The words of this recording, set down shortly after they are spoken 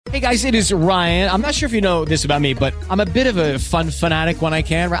Hey guys, it is Ryan. I'm not sure if you know this about me, but I'm a bit of a fun fanatic when I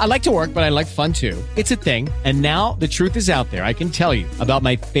can. I like to work, but I like fun too. It's a thing. And now the truth is out there. I can tell you about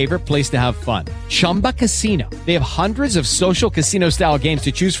my favorite place to have fun. Chumba Casino. They have hundreds of social casino style games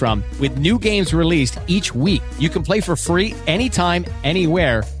to choose from with new games released each week. You can play for free anytime,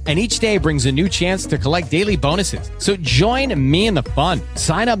 anywhere. And each day brings a new chance to collect daily bonuses. So join me in the fun.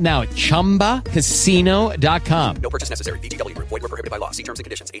 Sign up now at ChumbaCasino.com. No purchase necessary. VGW. Void where prohibited by law. See terms and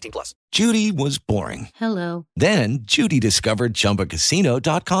conditions. 18+. Judy was boring. Hello. Then Judy discovered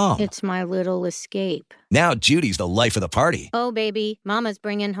ChumbaCasino.com. It's my little escape. Now Judy's the life of the party. Oh, baby, mama's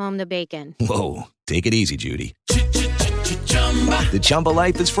bringing home the bacon. Whoa, take it easy, Judy. The Chumba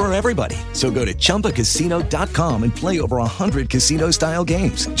life is for everybody. So go to ChumbaCasino.com and play over 100 casino-style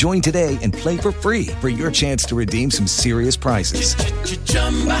games. Join today and play for free for your chance to redeem some serious prizes.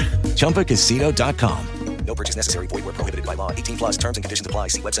 ChumbaCasino.com. No purchase necessary. Void where prohibited by law. 18+. Terms and conditions apply.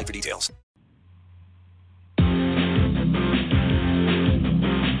 See website for details.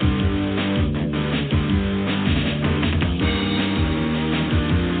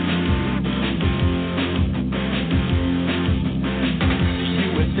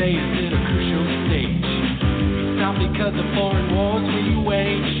 USA is in a crucial stage. It's not because of foreign wars we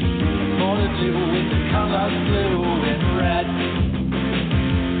wage. It's more to do with the colors blue and red.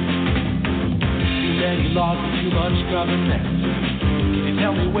 Too many laws and too much government. Can you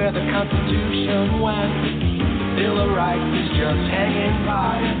tell me where the Constitution went? The Bill of Rights is just hanging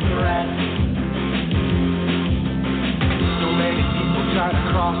by a thread. So many people try to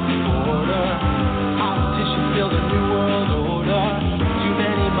cross the border. Politicians build a new world order. Too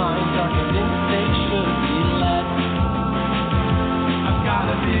many minds are convinced they should be led. I've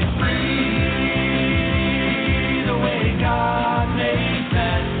gotta be free the way God made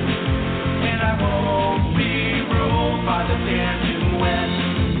men. And I won't be ruled by the damn UN.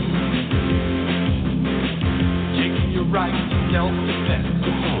 Taking your rights to self-defense.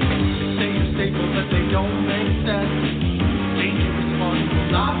 They say you're stable but they don't make sense. Dangerous ones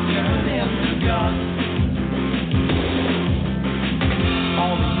will not turn into guns.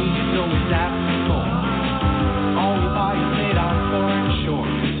 All the unions always ask for more. All we buy is made on foreign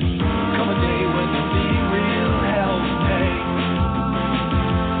shores. Come a day when there'll be real hell to pay.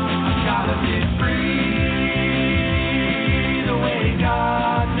 I've gotta be free the way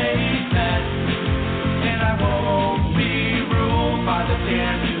God made men. And I won't be ruled by the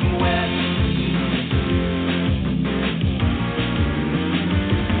damn UN.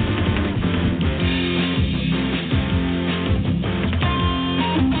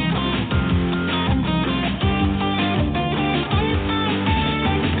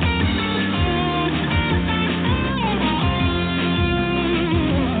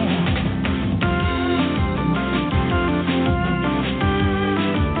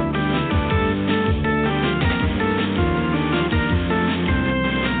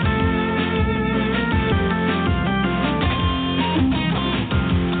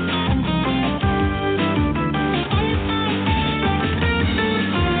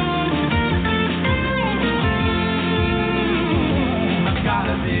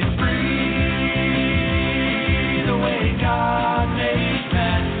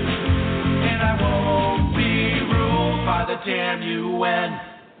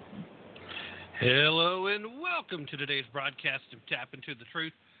 Hello and welcome to today's broadcast of Tap Into the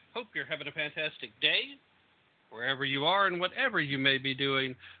Truth. Hope you're having a fantastic day, wherever you are and whatever you may be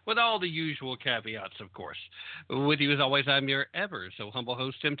doing, with all the usual caveats, of course. With you, as always, I'm your ever so humble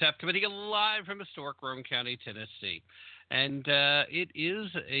host, Tim Tap, coming live from historic Roane County, Tennessee. And it is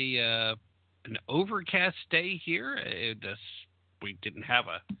an overcast day here. We didn't have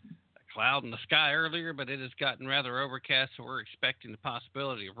a cloud in the sky earlier, but it has gotten rather overcast, so we're expecting the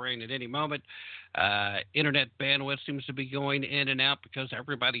possibility of rain at any moment. Internet bandwidth seems to be going in and out because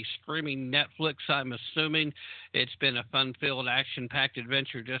everybody's streaming Netflix, I'm assuming. It's been a fun-filled, action-packed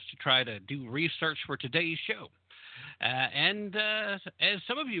adventure just to try to do research for today's show. And as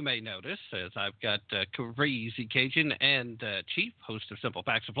some of you may notice, as I've got Crazy Cajun and Chief, host of Simple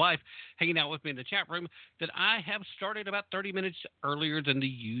Facts of Life, hanging out with me in the chat room, that I have started about 30 minutes earlier than the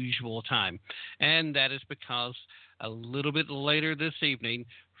usual time. And that is because a little bit later this evening,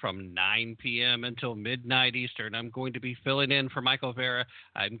 from 9 p.m. until midnight Eastern, I'm going to be filling in for Michael Vera.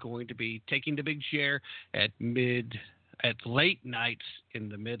 I'm going to be taking the big chair at late nights in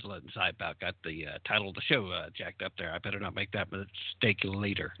the Midlands. I about got the title of the show jacked up there. I better not make that mistake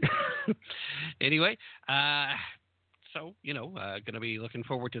later. Anyway, so, going to be looking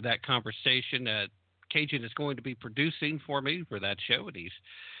forward to that conversation. Cajun is going to be producing for me for that show, and he's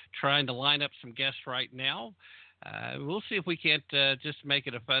trying to line up some guests right now. We'll see if we can't just make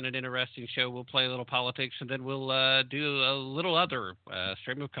it a fun and interesting show. We'll play a little politics, and then we'll do a little other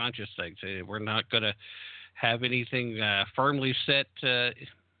stream of conscious things. We're not going to have anything firmly set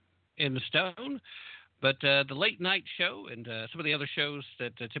in stone. But the late night show and some of the other shows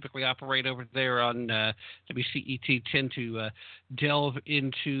that typically operate over there on WCET tend to delve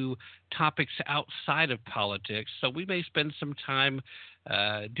into topics outside of politics. So we may spend some time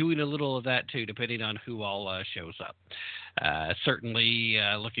doing a little of that too, depending on who all shows up. Certainly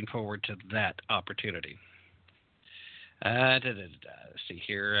looking forward to that opportunity. Let's see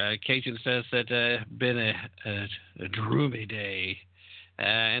here. Cajun says that been a droomy day.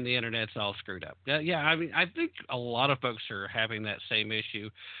 And the internet's all screwed up. Yeah, I mean, I think a lot of folks are having that same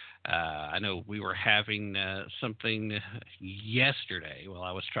issue. I know we were having something yesterday while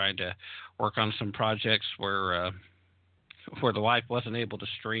I was trying to work on some projects where the wife wasn't able to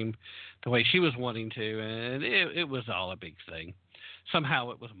stream the way she was wanting to, and it was all a big thing. Somehow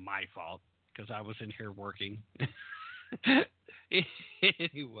it was my fault because I was in here working.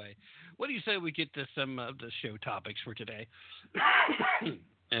 Anyway, what do you say we get to some of the show topics for today?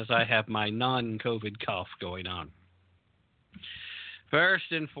 As I have my non-COVID cough going on.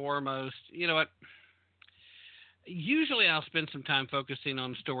 First and foremost, you know what? Usually I'll spend some time focusing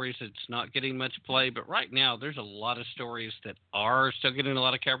on stories that's not getting much play, but right now there's a lot of stories that are still getting a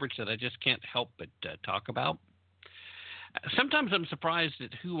lot of coverage that I just can't help but talk about. Sometimes I'm surprised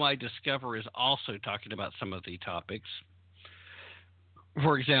at who I discover is also talking about some of the topics.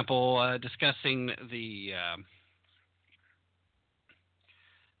 For example, discussing the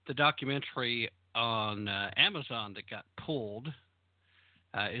documentary on Amazon that got pulled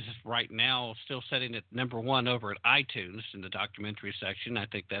is right now still sitting at #1 over at iTunes in the documentary section. I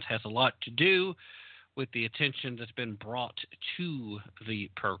think that has a lot to do with the attention that's been brought to the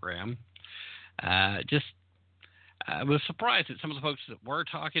program. I was surprised at some of the folks that were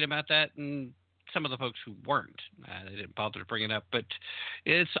talking about that and some of the folks who weren't. They didn't bother to bring it up, but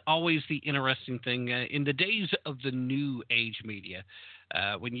it's always the interesting thing in the days of the new age media,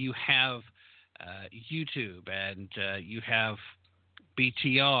 when you have YouTube and you have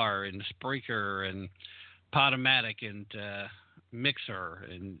BTR and Spreaker and Podomatic and Mixer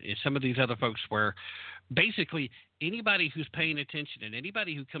and some of these other folks where basically anybody who's paying attention and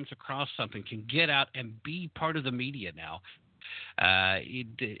anybody who comes across something can get out and be part of the media now.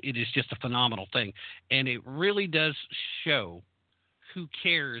 It is just a phenomenal thing, and it really does show who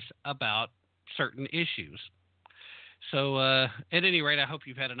cares about certain issues. So at any rate, I hope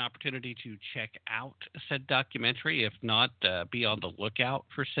you've had an opportunity to check out said documentary. If not, be on the lookout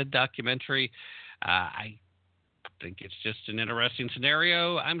for said documentary. I think it's just an interesting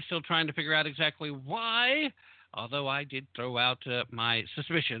scenario. I'm still trying to figure out exactly why, although I did throw out my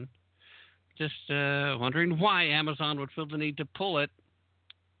suspicion. Just wondering why Amazon would feel the need to pull it,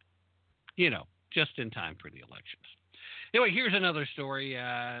 just in time for the elections. Anyway, here's another story,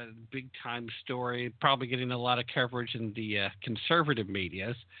 big-time story, probably getting a lot of coverage in the conservative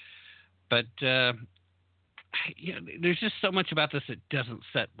medias. But, there's just so much about this that doesn't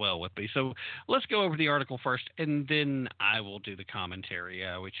set well with me. So let's go over the article first, and then I will do the commentary,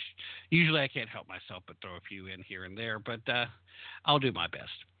 which usually I can't help myself but throw a few in here and there. But I'll do my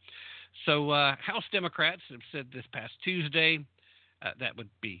best. So House Democrats have said this past Tuesday, that would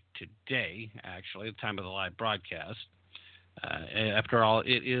be today, actually, the time of the live broadcast. After all,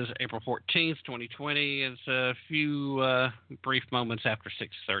 it is April 14th, 2020. It's a few brief moments after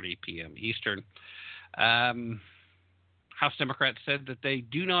 6:30 p.m. Eastern. House Democrats said that they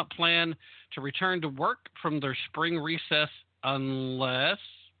do not plan to return to work from their spring recess unless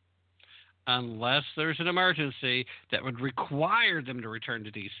there's an emergency that would require them to return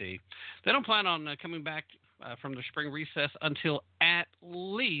to D.C. They don't plan on coming back from their spring recess until at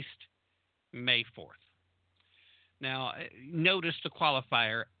least May 4th. Now, notice the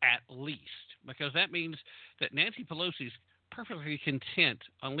qualifier, at least, because that means that Nancy Pelosi's perfectly content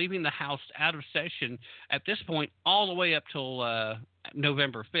on leaving the House out of session at this point all the way up till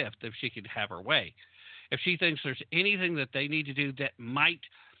November 5th if she could have her way. If she thinks there's anything that they need to do that might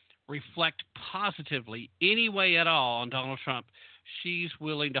reflect positively any way at all on Donald Trump, she's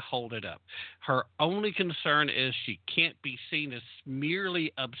willing to hold it up. Her only concern is she can't be seen as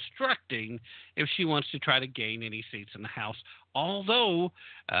merely obstructing if she wants to try to gain any seats in the House. Although,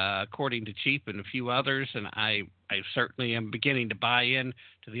 according to Chief and a few others, and I certainly am beginning to buy in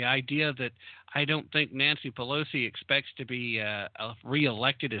to the idea that I don't think Nancy Pelosi expects to be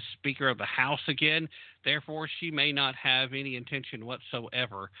reelected as Speaker of the House again. Therefore, she may not have any intention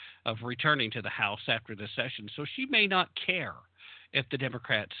whatsoever of returning to the House after this session. So she may not care if the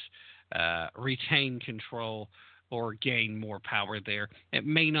Democrats retain control or gain more power there. It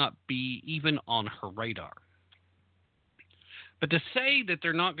may not be even on her radar. But to say that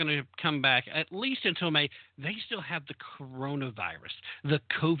they're not going to come back, at least until May, they still have the coronavirus, the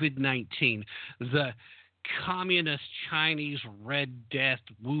COVID-19, the communist Chinese Red Death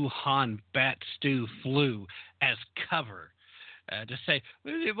Wuhan bat stew flu as cover. To say,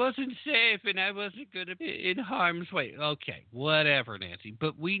 well, it wasn't safe and I wasn't going to be in harm's way. Okay, whatever, Nancy.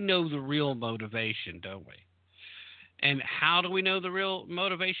 But we know the real motivation, don't we? And how do we know the real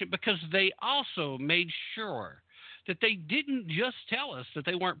motivation? Because they also made sure that they didn't just tell us that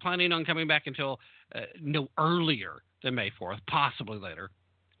they weren't planning on coming back until no earlier than May 4th, possibly later.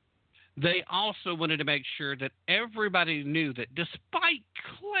 They also wanted to make sure that everybody knew that despite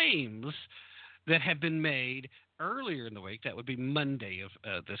claims that have been made earlier in the week, that would be Monday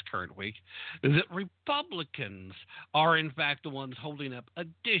of this current week, that Republicans are in fact the ones holding up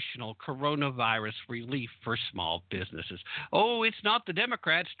additional coronavirus relief for small businesses. Oh, it's not the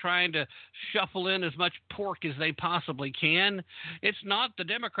Democrats trying to shuffle in as much pork as they possibly can. It's not the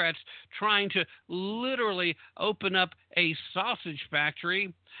Democrats trying to literally open up a sausage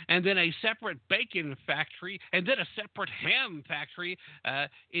factory and then a separate bacon factory, and then a separate ham factory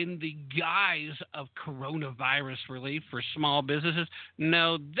in the guise of coronavirus relief for small businesses.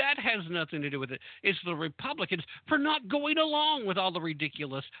 No, that has nothing to do with it. It's the Republicans for not going along with all the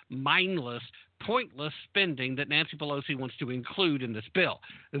ridiculous, mindless, pointless spending that Nancy Pelosi wants to include in this bill.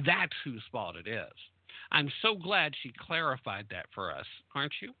 That's whose fault it is. I'm so glad she clarified that for us,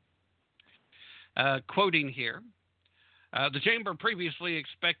 aren't you? Quoting here, the chamber previously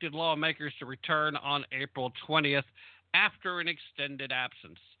expected lawmakers to return on April 20th after an extended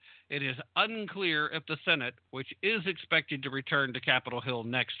absence. It is unclear if the Senate, which is expected to return to Capitol Hill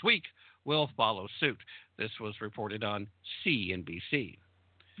next week, will follow suit. This was reported on CNBC.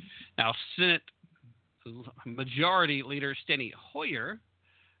 Now, Senate Majority Leader Steny Hoyer,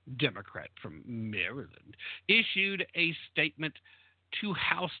 Democrat from Maryland, issued a statement to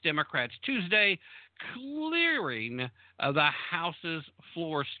House Democrats Tuesday, clearing the House's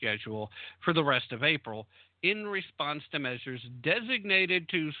floor schedule for the rest of April in response to measures designated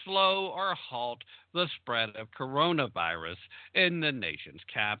to slow or halt the spread of coronavirus in the nation's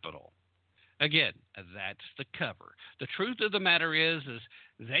capital. Again, that's the cover. The truth of the matter is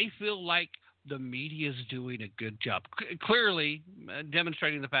they feel like the media is doing a good job, clearly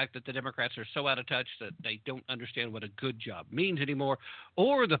demonstrating the fact that the Democrats are so out of touch that they don't understand what a good job means anymore,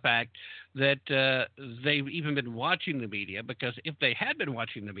 or the fact that they've even been watching the media, because if they had been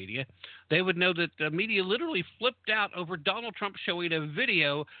watching the media, they would know that the media literally flipped out over Donald Trump showing a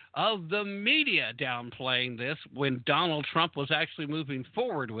video of the media downplaying this when Donald Trump was actually moving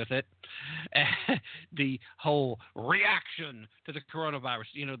forward with it. The whole reaction to the coronavirus,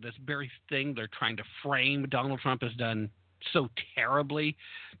 this very thing they're trying to frame Donald Trump has done so terribly,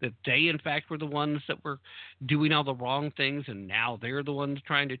 that they in fact were the ones that were doing all the wrong things, and now they're the ones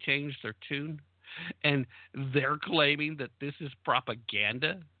trying to change their tune, and they're claiming that this is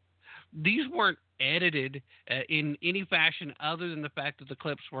propaganda. These weren't edited in any fashion other than the fact that the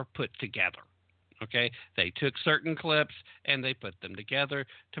clips were put together. Okay, they took certain clips and they put them together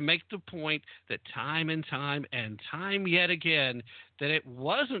to make the point that time and time and time yet again that it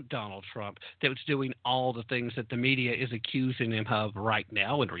wasn't Donald Trump that was doing all the things that the media is accusing him of right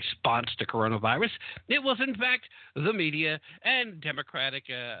now in response to coronavirus. It was, in fact, the media and Democratic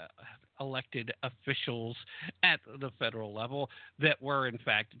elected officials at the federal level that were, in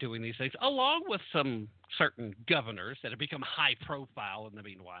fact, doing these things, along with some certain governors that have become high profile in the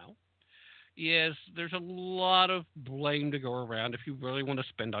meanwhile. Yes, there's a lot of blame to go around if you really want to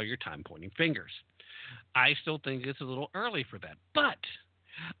spend all your time pointing fingers. I still think it's a little early for that. But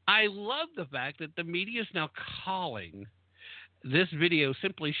I love the fact that the media is now calling this video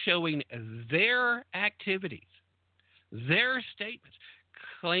simply showing their activities, their statements,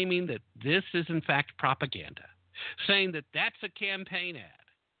 claiming that this is in fact propaganda, saying that that's a campaign ad.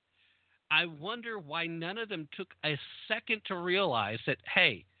 I wonder why none of them took a second to realize that,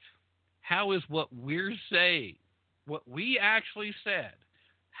 hey, how is what we're saying, what we actually said,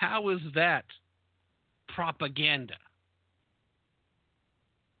 how is that propaganda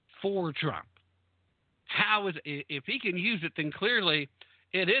for Trump? How is, if he can use it, then clearly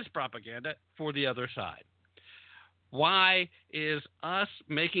it is propaganda for the other side. Why is us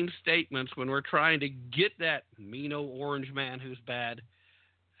making statements when we're trying to get that mean old orange man who's bad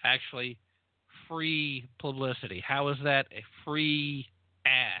actually free publicity? How is that a free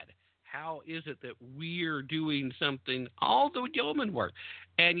ad? How is it that we're doing something, all the yeoman work,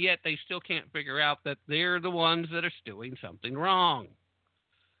 and yet they still can't figure out that they're the ones that are doing something wrong?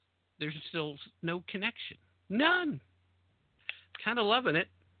 There's still no connection, None. Kind of loving it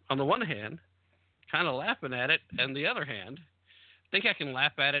on the one hand, kind of laughing at it on the other hand. I think I can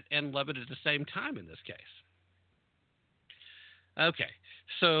laugh at it and love it at the same time in this case. Okay,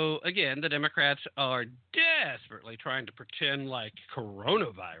 so again, the Democrats are desperately trying to pretend like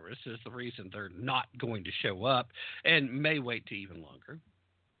coronavirus is the reason they're not going to show up and may wait to even longer.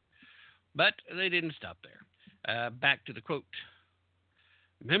 But they didn't stop there. Back to the quote.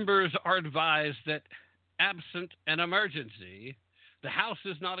 Members are advised that absent an emergency, the House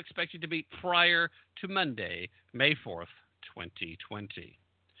is not expected to meet prior to Monday, May 4th, 2020.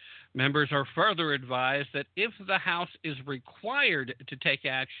 Members are further advised that if the House is required to take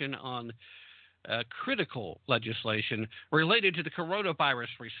action on critical legislation related to the coronavirus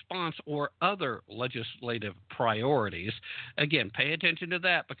response or other legislative priorities, again, pay attention to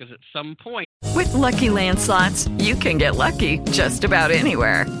that because at some point. With Lucky Land Slots, you can get lucky just about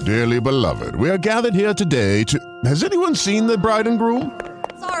anywhere. Dearly beloved, we are gathered here today to... Has anyone seen the bride and groom?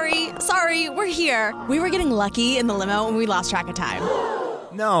 Sorry, we're here. We were getting lucky in the limo and we lost track of time.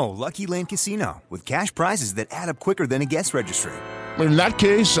 No, Lucky Land Casino, with cash prizes that add up quicker than a guest registry. In that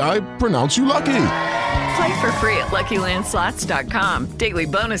case, I pronounce you lucky. Play for free at LuckyLandSlots.com. Daily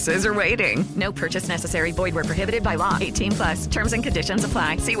bonuses are waiting. No purchase necessary. Void where prohibited by law. 18+. Terms and conditions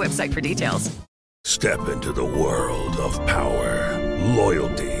apply. See website for details. Step into the world of power,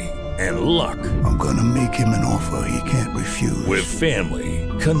 loyalty, and luck. I'm gonna make him an offer he can't refuse. With family,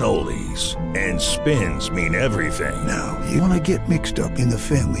 cannolis, and spins mean everything. Now, you wanna get mixed up in the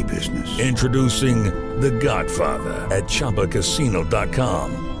family business. Introducing The Godfather at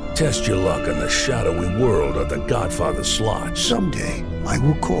ChumbaCasino.com. Test your luck in the shadowy world of The Godfather slot. Someday, I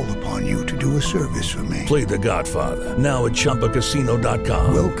will call upon you to do a service for me. Play The Godfather, now at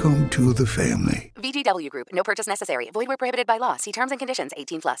ChumbaCasino.com. Welcome to the family. VGW Group. No purchase necessary. Void where prohibited by law. See terms and conditions.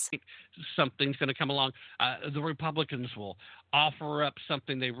 18+. Something's going to come along. The Republicans will offer up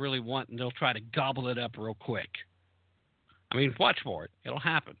something they really want, and they'll try to gobble it up real quick. I mean, watch for it. It'll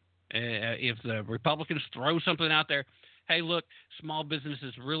happen. If the Republicans throw something out there, hey, look, small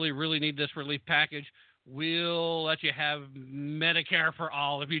businesses really, really need this relief package. We'll let you have Medicare for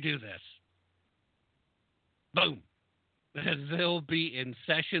all if you do this. Boom. They'll be in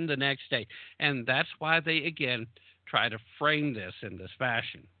session the next day. And that's why they, again, try to frame this in this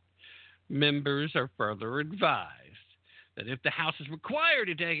fashion. Members are further advised that if the House is required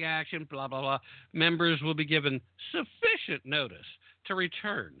to take action, blah, blah, blah, members will be given sufficient notice to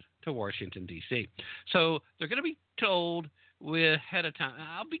return to Washington, D.C. So they're going to be told ahead of time.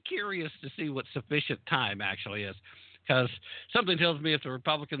 I'll be curious to see what sufficient time actually is, because something tells me if the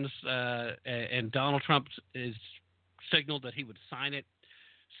Republicans and Donald Trump is signaled that he would sign it,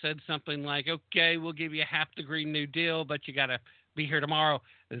 said something like, okay, we'll give you half the Green New Deal, but you got to be here tomorrow.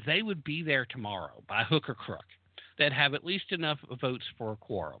 They would be there tomorrow by hook or crook. They'd have at least enough votes for a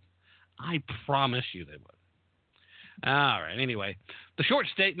quorum. I promise you they would. All right, anyway, the short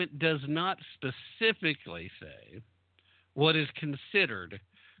statement does not specifically say what is considered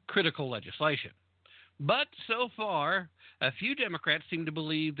critical legislation. But so far, a few Democrats seem to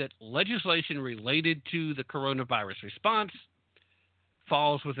believe that legislation related to the coronavirus response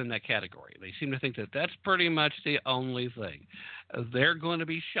falls within that category. They seem to think that that's pretty much the only thing. They're going to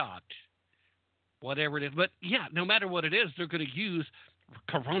be shocked, whatever it is. But yeah, no matter what it is, they're going to use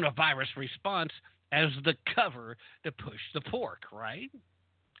coronavirus response as the cover to push the pork, right?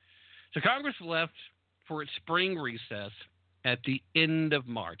 So Congress left for its spring recess at the end of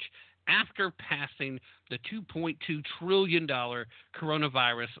March, after passing the $2.2 trillion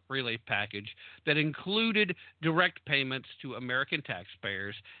coronavirus relief package that included direct payments to American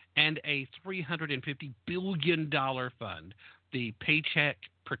taxpayers and a $350 billion fund, the Paycheck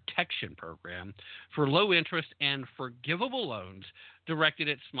Protection Program, for low-interest and forgivable loans directed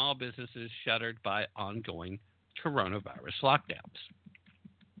at small businesses shuttered by ongoing coronavirus lockdowns.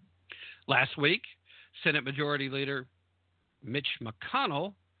 Last week, Senate Majority Leader Mitch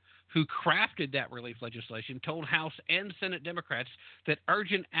McConnell, who crafted that relief legislation, told House and Senate Democrats that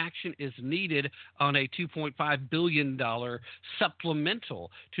urgent action is needed on a $2.5 billion supplemental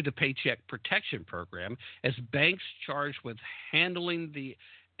to the Paycheck Protection Program, as banks charged with handling the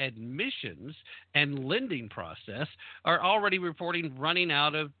admissions and lending process are already reporting running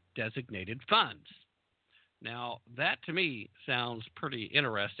out of designated funds. Now, that to me sounds pretty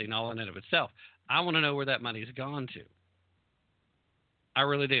interesting all in and of itself. I want to know where that money's gone to. I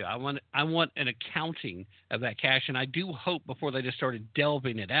really do. I want I want an accounting of that cash, and I do hope before they just started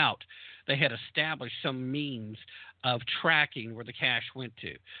delving it out, they had established some means of tracking where the cash went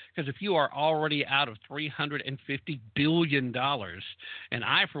to. Because if you are already out of $350 billion, and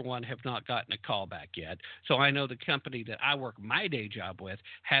I, for one, have not gotten a call back yet, so I know the company that I work my day job with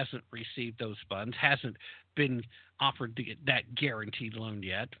hasn't received those funds, hasn't been offered that guaranteed loan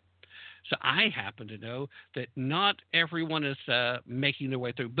yet. So I happen to know that not everyone is making their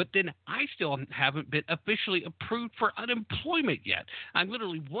way through. But then I still haven't been officially approved for unemployment yet. I'm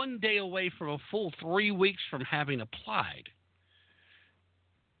literally 1 day away from a full 3 weeks from having applied.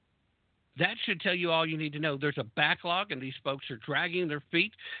 That should tell you all you need to know. There's a backlog, and these folks are dragging their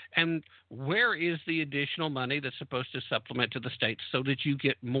feet. And where is the additional money that's supposed to supplement to the states so that you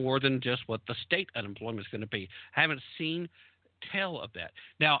get more than just what the state unemployment is going to be? I haven't seen tell of that.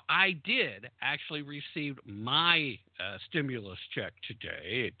 Now, I did actually receive my stimulus check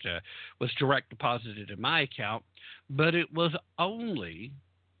today. It was direct deposited in my account, but it was only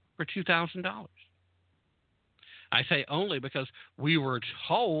for $2,000. I say only because we were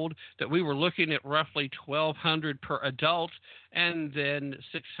told that we were looking at roughly $1,200 per adult and then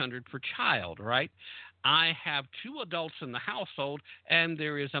 $600 per child, right? I have 2 adults in the household, and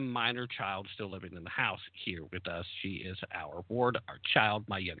there is a minor child still living in the house here with us. She is our ward, our child,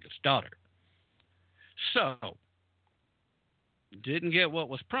 my youngest daughter. So, didn't get what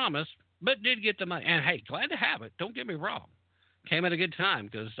was promised, but did get the money. And, hey, glad to have it. Don't get me wrong. Came at a good time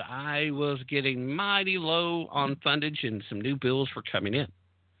because I was getting mighty low on fundage and some new bills were coming in.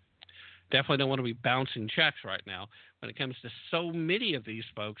 Definitely don't want to be bouncing checks right now when it comes to so many of these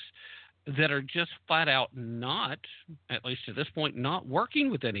folks that are just flat out not, at least at this point, not working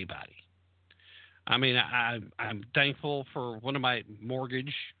with anybody. I mean, I'm thankful for one of my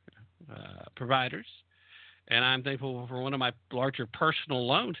mortgage providers, and I'm thankful for one of my larger personal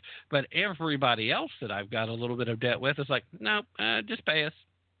loans, but everybody else that I've got a little bit of debt with is like, no, just pay us.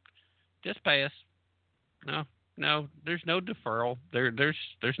 Just pay us. No, there's no deferral.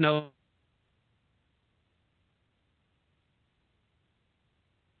 There's no...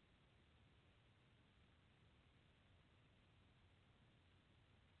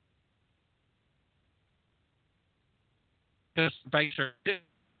 Because banks are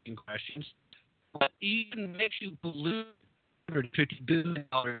asking questions, but even makes you believe $150 billion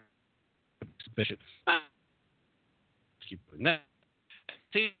suspicion. Keep doing that.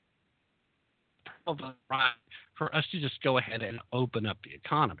 See, probably right for us to just go ahead and open up the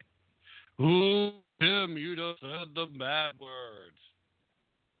economy. Ooh, Tim, you just said the bad words.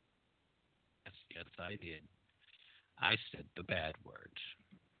 Yes, I did. I said the bad words.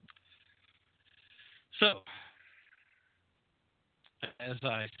 So, as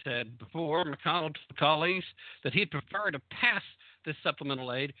I said before, McConnell told colleagues that he'd prefer to pass this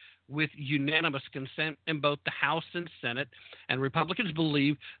supplemental aid with unanimous consent in both the House and Senate, and Republicans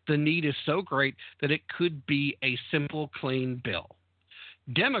believe the need is so great that it could be a simple, clean bill.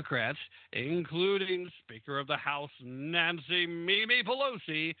 Democrats, including Speaker of the House Nancy Mimi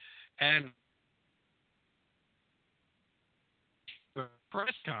Pelosi, and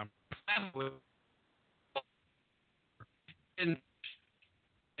press conference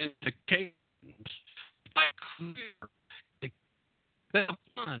indications by clear the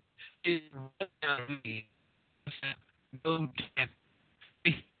fund is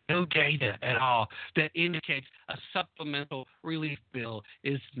no data at all that indicates a supplemental relief bill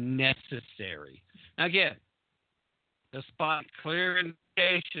is necessary. Now again, despite clear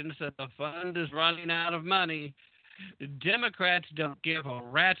indications that the fund is running out of money, the Democrats don't give a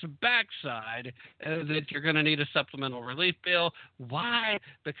rat's backside that you're going to need a supplemental relief bill. Why?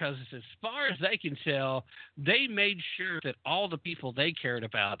 Because as far as they can tell, they made sure that all the people they cared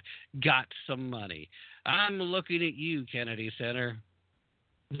about got some money. I'm looking at you, Kennedy Center.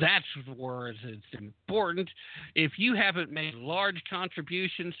 That's where it's important. If you haven't made large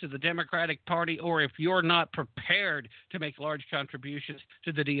contributions to the Democratic Party, or if you're not prepared to make large contributions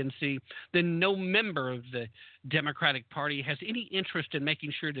to the DNC, then no member of the Democratic Party has any interest in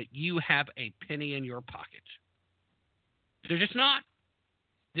making sure that you have a penny in your pocket. They're just not.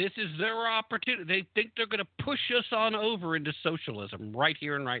 This is their opportunity. They think they're going to push us on over into socialism right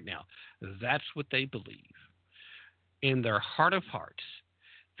here and right now. That's what they believe. In their heart of hearts,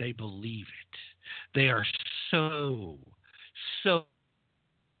 they believe it. They are so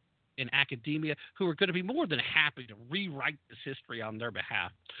in academia who are going to be more than happy to rewrite this history on their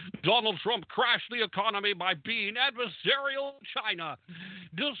behalf. Donald Trump crashed the economy by being adversarial to China.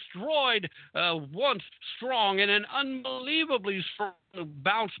 destroyed once strong and an unbelievably strong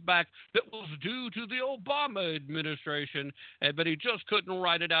bounce back that was due to the Obama administration, but he just couldn't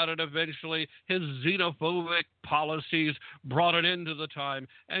ride it out, and eventually his xenophobic policies brought an end to the time,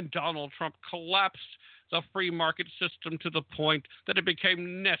 and Donald Trump collapsed the free market system to the point that it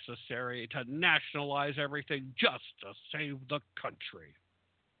became necessary to nationalize everything just to save the country.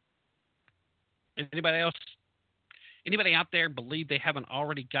 Anybody else? Anybody out there believe they haven't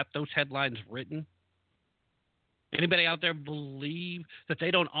already got those headlines written? Anybody out there believe that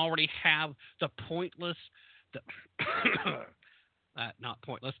they don't already have the pointless, not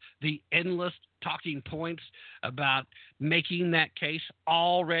pointless, the endless talking points about making that case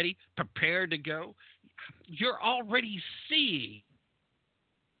already prepared to go? You're already seeing.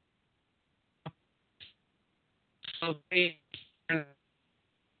 So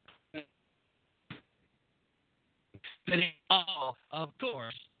all, of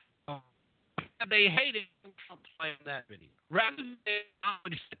course, they hated Trump playing that video. Rather than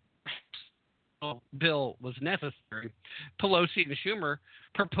bill was necessary, Pelosi and Schumer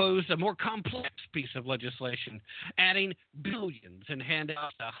proposed a more complex piece of legislation, adding billions in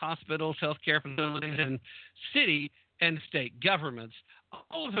handouts to hospitals, healthcare facilities, and city and state governments,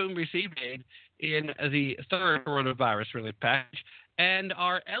 all of whom received aid in the third coronavirus relief package and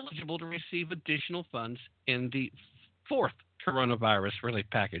are eligible to receive additional funds in the fourth coronavirus relief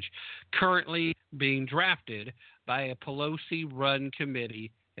package, currently being drafted by a Pelosi-run committee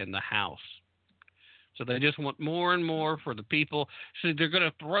in the House. So they just want more and more for the people. So they're going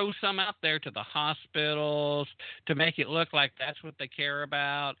to throw some out there to the hospitals to make it look like that's what they care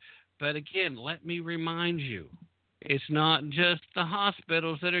about. But again, let me remind you, it's not just the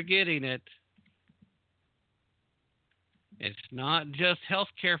hospitals that are getting it. It's not just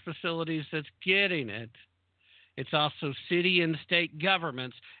healthcare facilities that's getting it. It's also city and state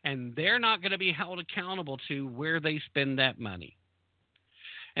governments, and they're not going to be held accountable to where they spend that money.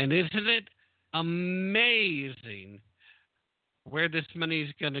 And isn't it amazing where this money is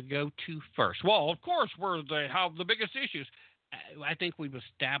going to go to first? Well, of course, where they have the biggest issues. I think we've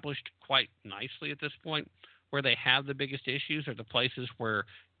established quite nicely at this point where they have the biggest issues are the places where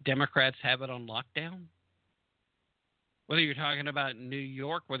Democrats have it on lockdown. Whether you're talking about New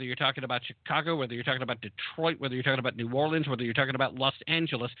York, whether you're talking about Chicago, whether you're talking about Detroit, whether you're talking about New Orleans, whether you're talking about Los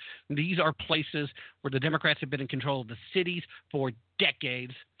Angeles, these are places where the Democrats have been in control of the cities for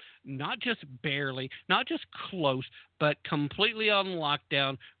decades, not just barely, not just close, but completely on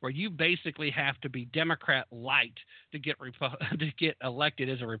lockdown, where you basically have to be Democrat light to get elected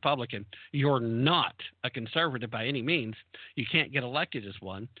as a Republican. You're not a conservative by any means. You can't get elected as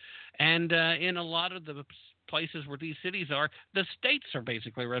one. And in a lot of the places where these cities are, the states are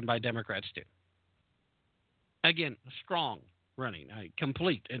basically run by Democrats too. Again, strong running,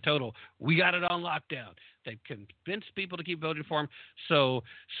 complete and total. We got it on lockdown. They've convinced people to keep voting for them. So,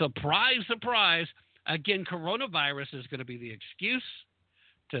 surprise, surprise, again, coronavirus is going to be the excuse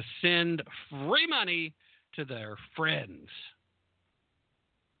to send free money to their friends.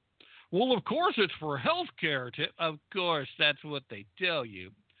 Well, of course, it's for health care. Of course, that's what they tell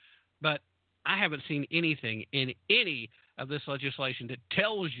you. But I haven't seen anything in any of this legislation that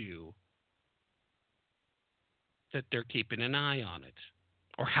tells you that they're keeping an eye on it,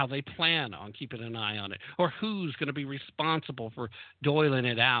 or how they plan on keeping an eye on it, or who's going to be responsible for doling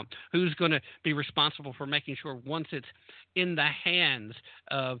it out, who's going to be responsible for making sure once it's in the hands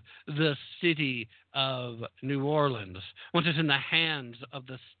of the city of New Orleans, once it's in the hands of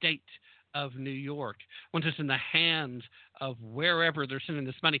the state of New York, once it's in the hands of wherever they're sending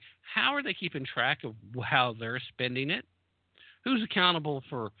this money, how are they keeping track of how they're spending it? Who's accountable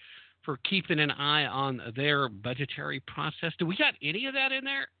for keeping an eye on their budgetary process? Do we got any of that in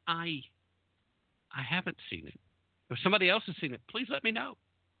there? I haven't seen it. If somebody else has seen it, please let me know.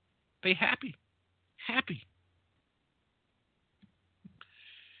 Be happy.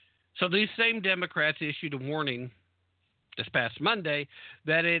 So these same Democrats issued a warning this past Monday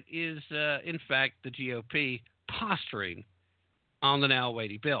that it is, in fact, the GOP posturing on the now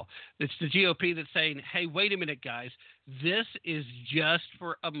awaiting bill. It's the GOP that's saying, hey, wait a minute, guys. This is just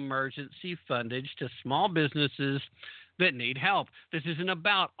for emergency fundage to small businesses that need help. This isn't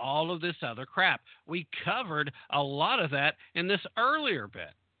about all of this other crap. We covered a lot of that in this earlier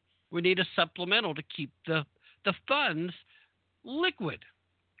bit. We need a supplemental to keep the funds liquid.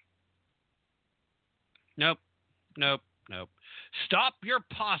 Nope. Stop your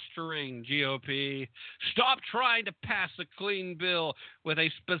posturing, GOP. Stop trying to pass a clean bill with a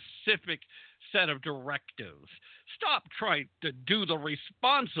specific set of directives. Stop trying to do the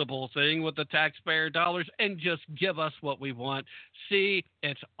responsible thing with the taxpayer dollars and just give us what we want. See,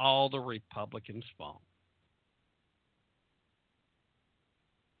 it's all the Republicans' fault.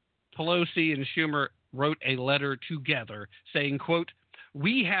 Pelosi and Schumer wrote a letter together saying, quote,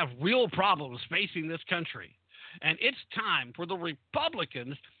 "We have real problems facing this country, and it's time for the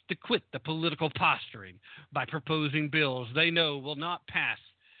Republicans to quit the political posturing by proposing bills they know will not pass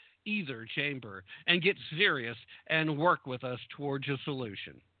either chamber and get serious and work with us towards a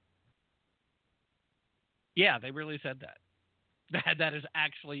solution." Yeah, they really said that. That is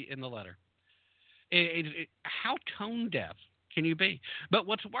actually in the letter. How tone deaf can you be? But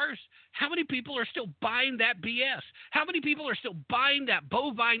what's worse, how many people are still buying that BS? How many people are still buying that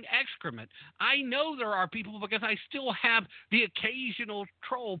bovine excrement? I know there are people, because I still have the occasional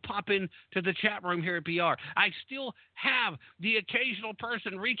troll pop into the chat room here at BR. I still have the occasional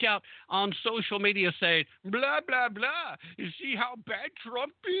person reach out on social media saying, blah, blah, blah. You see how bad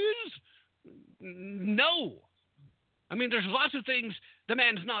Trump is? No. I mean, there's lots of things the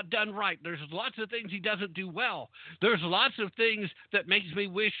man's not done right. There's lots of things he doesn't do well. There's lots of things that makes me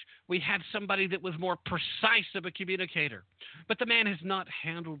wish we had somebody that was more precise of a communicator. But the man has not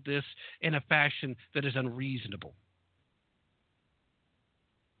handled this in a fashion that is unreasonable.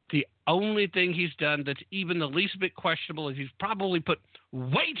 The only thing he's done that's even the least bit questionable is he's probably put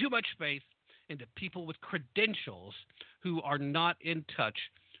way too much faith into people with credentials who are not in touch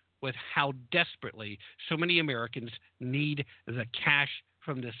with how desperately so many Americans need the cash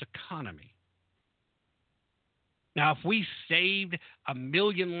from this economy. Now, if we saved 1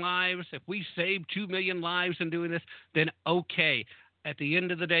 million lives, if we saved 2 million lives in doing this, then okay. At the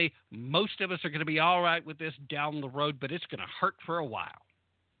end of the day, most of us are going to be all right with this down the road, but it's going to hurt for a while.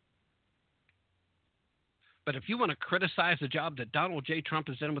 But if you want to criticize the job that Donald J. Trump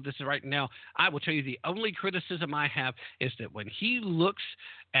is in with this right now, I will tell you the only criticism I have is that when he looks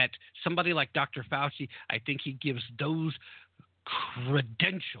at somebody like Dr. Fauci, I think he gives those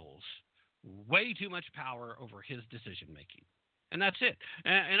credentials way too much power over his decision-making. And that's it.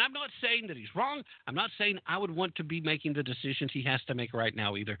 And I'm not saying that he's wrong. I'm not saying I would want to be making the decisions he has to make right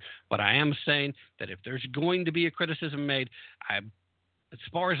now either. But I am saying that if there's going to be a criticism made, as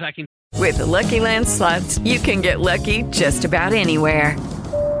far as I can. With the Lucky Land Slots, you can get lucky just about anywhere.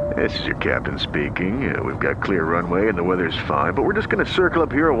 This is your captain speaking. We've got clear runway and the weather's fine, but we're just going to circle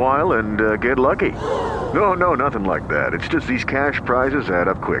up here a while and get lucky. No, nothing like that. It's just these cash prizes add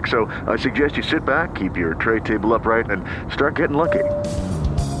up quick. So I suggest you sit back, keep your tray table upright, and start getting lucky.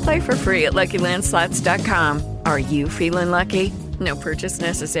 Play for free at LuckyLandSlots.com. Are you feeling lucky? No purchase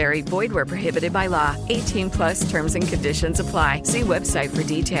necessary. Void where prohibited by law. 18+ terms and conditions apply. See website for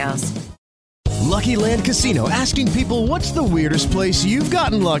details. Lucky Land Casino, asking people, what's the weirdest place you've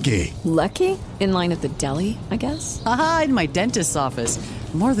gotten lucky? Lucky? In line at the deli, I guess? Aha, in my dentist's office.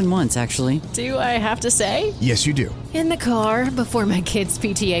 More than once, actually. Do I have to say? Yes, you do. In the car before my kids'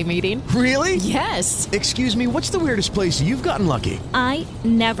 PTA meeting. Really? Yes. Excuse me, what's the weirdest place you've gotten lucky? I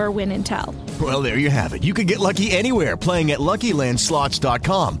never win and tell. Well, there you have it. You can get lucky anywhere, playing at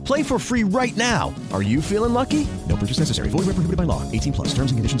LuckyLandSlots.com. Play for free right now. Are you feeling lucky? No purchase necessary. Void where prohibited by law. 18+.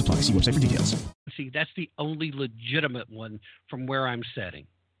 Terms and conditions apply. See website for details. See, that's the only legitimate one from where I'm sitting,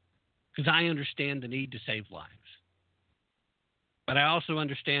 because I understand the need to save lives. But I also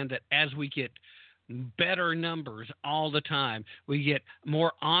understand that as we get better numbers all the time, we get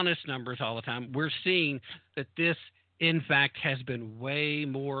more honest numbers all the time, we're seeing that this, in fact, has been way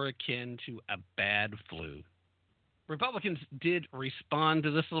more akin to a bad flu. Republicans did respond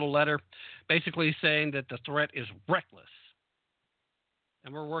to this little letter, basically saying that the threat is reckless,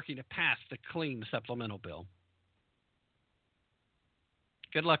 and we're working to pass the clean supplemental bill.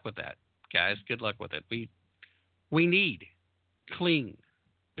 Good luck with that, guys. Good luck with it. We need clean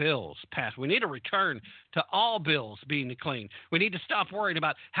bills passed. We need a return to all bills being clean. We need to stop worrying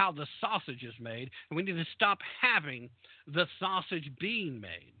about how the sausage is made, and we need to stop having the sausage being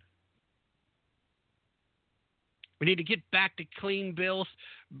made. We need to get back to clean bills.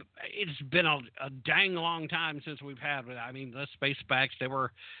 It's been a dang long time since we've had it. I mean, let's face facts. They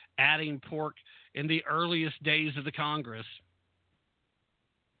were adding pork in the earliest days of the Congress.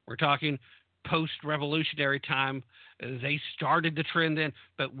 We're talking post-revolutionary time. They started the trend then,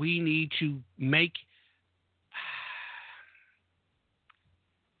 but we need to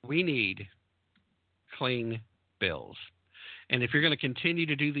we need clean bills. And if you're going to continue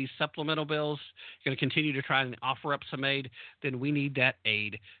to do these supplemental bills, you're going to continue to try and offer up some aid, then we need that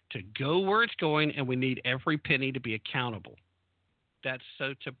aid to go where it's going, and we need every penny to be accountable. That's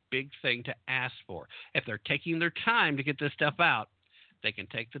such a big thing to ask for. If they're taking their time to get this stuff out, they can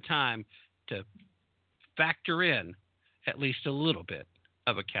take the time to factor in at least a little bit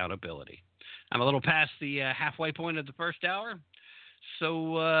of accountability. I'm a little past the halfway point of the first hour, so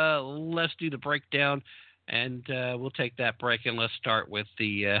let's do the breakdown, and we'll take that break, and let's start with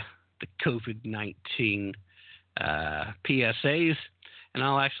the COVID-19 PSAs, and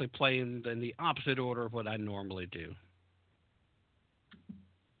I'll actually play in the opposite order of what I normally do.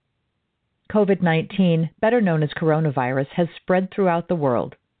 COVID-19, better known as coronavirus, has spread throughout the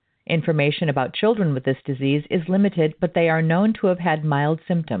world. Information about children with this disease is limited, but they are known to have had mild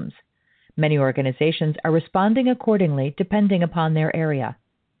symptoms. Many organizations are responding accordingly depending upon their area.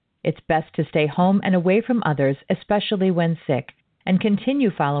 It's best to stay home and away from others, especially when sick, and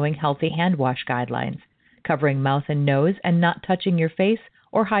continue following healthy hand wash guidelines, covering mouth and nose and not touching your face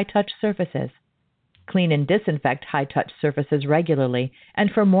or high-touch surfaces. Clean and disinfect high-touch surfaces regularly,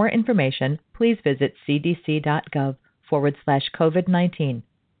 and for more information, please visit cdc.gov/COVID-19.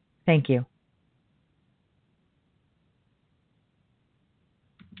 Thank you.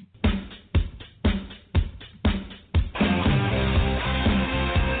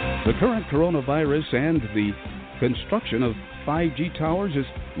 The current coronavirus and the construction of 5G towers is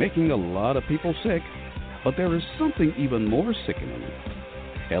making a lot of people sick, but there is something even more sickening.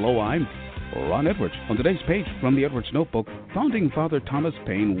 Hello, I'm Ron Edwards. On today's page from the Edwards Notebook, Founding Father Thomas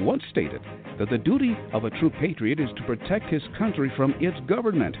Paine once stated that the duty of a true patriot is to protect his country from its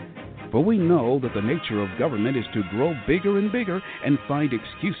government. For we know that the nature of government is to grow bigger and bigger and find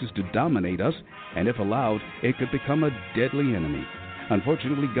excuses to dominate us, and if allowed, it could become a deadly enemy.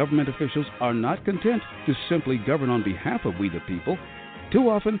 Unfortunately, government officials are not content to simply govern on behalf of we the people. Too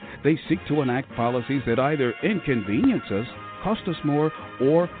often, they seek to enact policies that either inconvenience us, cost us more,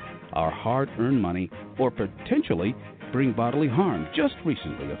 or our hard-earned money, or potentially bring bodily harm. Just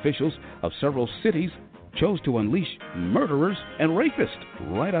recently, officials of several cities chose to unleash murderers and rapists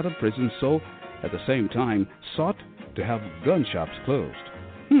right out of prison, so at the same time sought to have gun shops closed.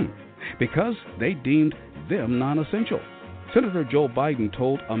 Because they deemed them non-essential. Senator Joe Biden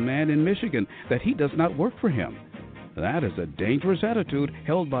told a man in Michigan that he does not work for him. That is a dangerous attitude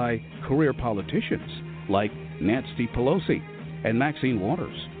held by career politicians like Nancy Pelosi and Maxine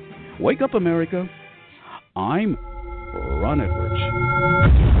Waters. Wake up, America. I'm Ron Edwards.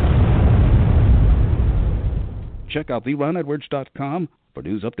 Check out theronedwards.com for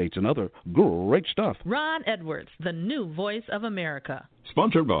news updates and other great stuff. Ron Edwards, the new voice of America.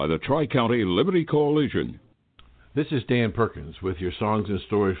 Sponsored by the Tri-County Liberty Coalition. This is Dan Perkins with your Songs and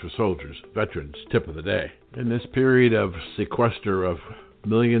Stories for Soldiers, Veterans Tip of the Day. In this period of sequester of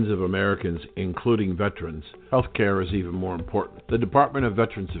millions of Americans, including veterans, healthcare is even more important. The Department of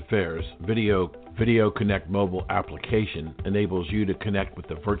Veterans Affairs Video Connect mobile application enables you to connect with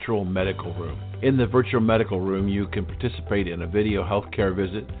the virtual medical room. In the virtual medical room, you can participate in a video healthcare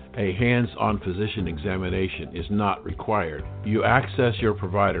visit. A hands-on physician examination is not required. You access your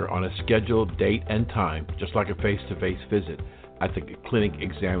provider on a scheduled date and time, just like a face-to-face visit at the clinic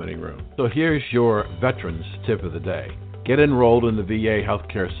examining room. So here's your Veterans Tip of the Day. Get enrolled in the VA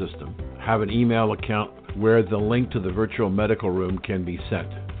healthcare system. Have an email account where the link to the virtual medical room can be sent.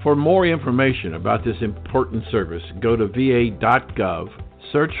 For more information about this important service, go to va.gov,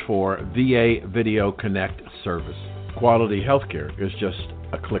 search for VA Video Connect service. Quality healthcare is just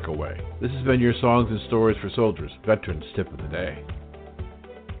a click away. This has been your Songs and Stories for Soldiers, Veterans Tip of the Day.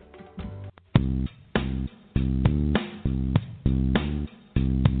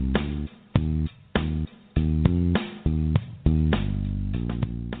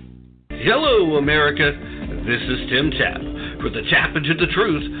 Hello, America. This is Tim Tapp for the Tap Into the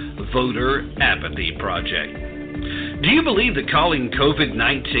Truth Voter Apathy Project. Do you believe that calling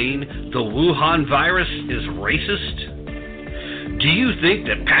COVID-19 the Wuhan virus is racist? Do you think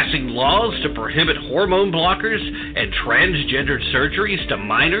that passing laws to prohibit hormone blockers and transgendered surgeries to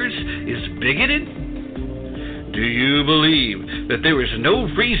minors is bigoted? Do you believe that there is no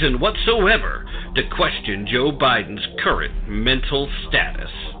reason whatsoever to question Joe Biden's current mental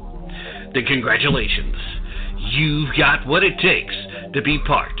status? Then congratulations. You've got what it takes to be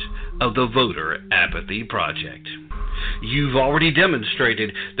part of the Voter Apathy Project. You've already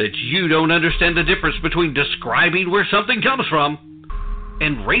demonstrated that you don't understand the difference between describing where something comes from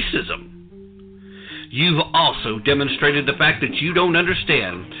and racism. You've also demonstrated the fact that you don't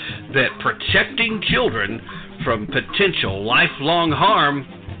understand that protecting children from potential lifelong harm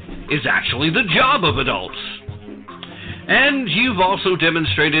is actually the job of adults. And you've also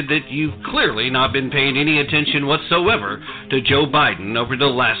demonstrated that you've clearly not been paying any attention whatsoever to Joe Biden over the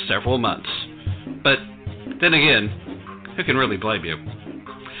last several months. But then again, who can really blame you?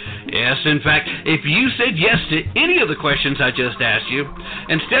 Yes, in fact, if you said yes to any of the questions I just asked you,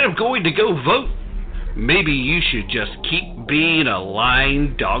 instead of going to go vote, maybe you should just keep being a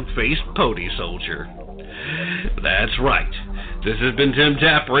lying, dog-faced pony soldier. That's right. This has been Tim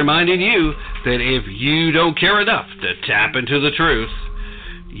Tapp reminding you that if you don't care enough to tap into the truth,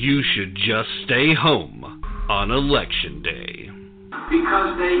 you should just stay home on Election Day.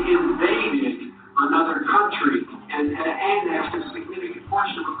 Because they invaded another country and annexed a significant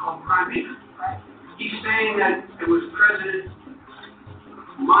portion of it called Crimea. He's saying that it was President,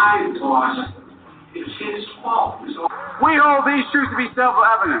 my boss, it's his fault. We hold these truths to be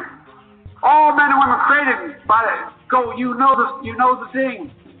self-evident. All men and women created by the go. You know the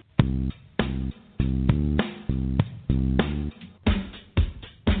thing.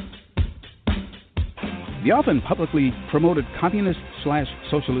 The often publicly promoted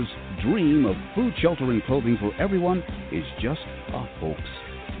communist/socialist dream of food, shelter, and clothing for everyone is just a hoax.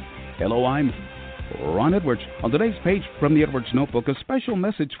 Hello, I'm Ron Edwards. On today's page from the Edwards Notebook, a special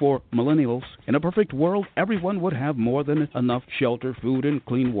message for millennials. In a perfect world, everyone would have more than enough shelter, food, and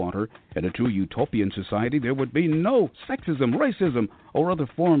clean water. In a true utopian society, there would be no sexism, racism, or other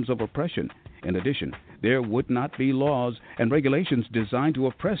forms of oppression. In addition, there would not be laws and regulations designed to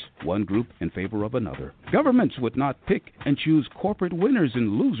oppress one group in favor of another. Governments would not pick and choose corporate winners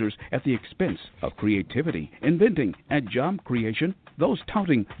and losers at the expense of creativity, inventing, and job creation. Those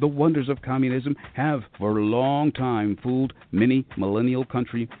touting the wonders of communism have for a long time fooled many millennial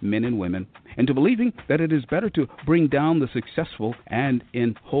country men and women into believing that it is better to bring down the successful and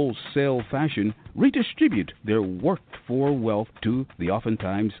in wholesale fashion redistribute their worked-for wealth to the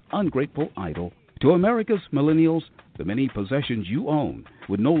oftentimes ungrateful idle. To America's millennials, the many possessions you own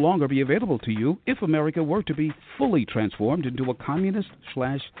would no longer be available to you if America were to be fully transformed into a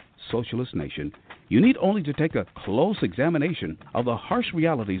communist/socialist nation. You need only to take a close examination of the harsh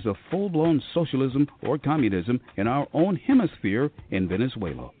realities of full-blown socialism or communism in our own hemisphere in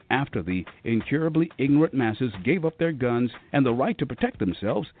Venezuela, after the incurably ignorant masses gave up their guns and the right to protect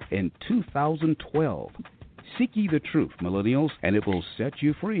themselves in 2012. Seek ye the truth, millennials, and it will set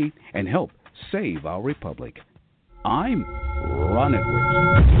you free and help save our republic. I'm Ron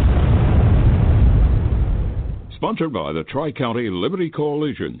Edwards. Sponsored by the Tri-County Liberty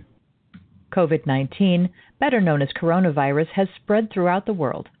Coalition. COVID-19, better known as coronavirus, has spread throughout the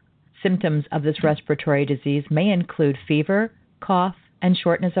world. Symptoms of this respiratory disease may include fever, cough, and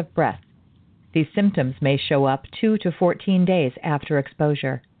shortness of breath. These symptoms may show up 2 to 14 days after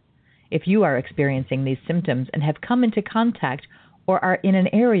exposure. If you are experiencing these symptoms and have come into contact or are in an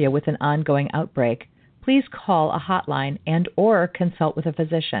area with an ongoing outbreak, please call a hotline and or consult with a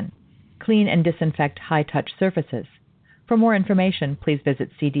physician. Clean and disinfect high-touch surfaces. For more information, please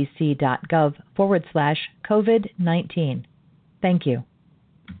visit cdc.gov/COVID-19. Thank you.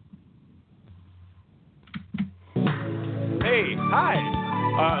 Hey, hi.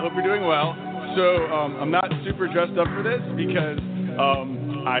 Hope you're doing well. So I'm not super dressed up for this because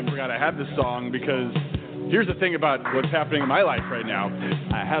I forgot I had this song because here's the thing about what's happening in my life right now.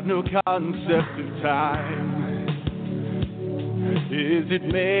 I have no concept of time. Is it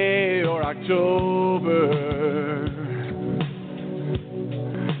May or October?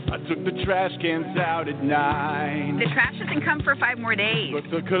 I took the trash cans out at 9. The trash doesn't come for 5 more days. But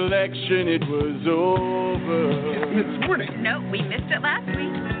the collection, it was over. This morning. No, we missed it last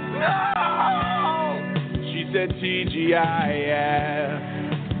week. No! She said TGIF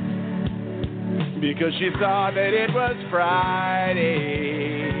because she saw that it was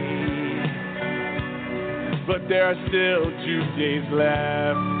Friday. But there are still 2 days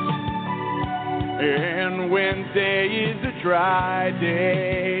left. And Wednesday is a dry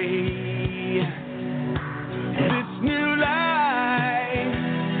day. This new life,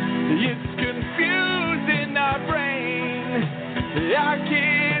 it's confusing our brain. Our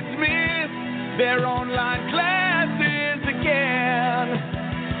kids miss their online classes again.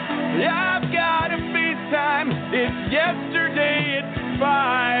 I've got a FaceTime, it's yesterday at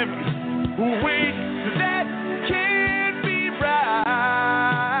 5. Wait, that can't be right.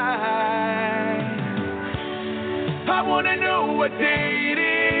 I want to know what day it is.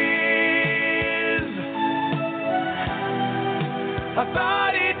 I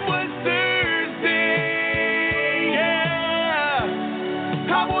thought it was Thursday, yeah.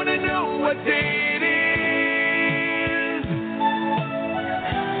 I want to know what day it is.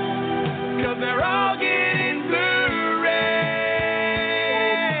 'Cause they're all getting Blu-ray.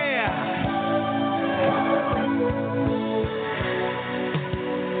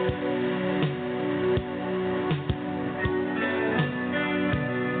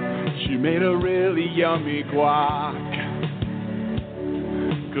 She made a really yummy guac,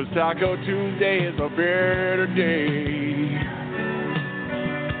 'cause 'cause Taco Tuesday is a better day.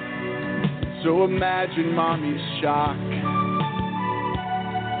 So imagine Mommy's shock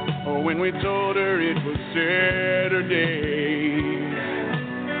when we told her it was Saturday.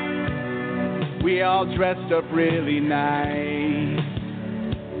 We all dressed up really nice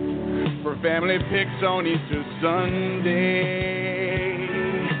for family pics on Easter Sunday.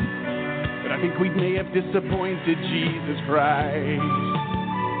 But I think we may have disappointed Jesus Christ,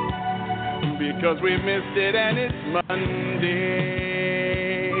 because we missed it and it's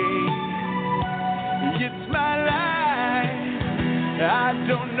Monday. It's my life, I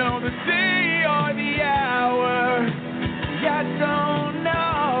don't know the day or the hour, I don't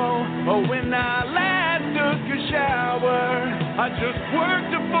know when I last took a shower. I just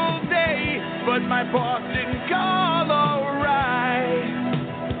worked a full day, but my boss didn't call, alright.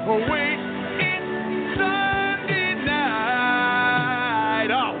 Wait, it's Sunday night.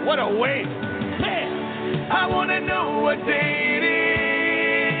 Oh, what a waste. Man, I want to know what day it is.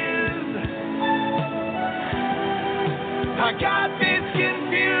 I got this confusion.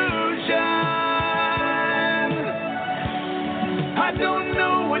 I don't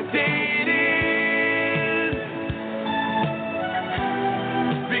know what day it is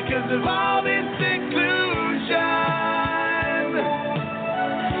because of all this seclusion.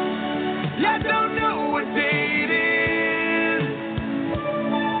 I don't know what day it is.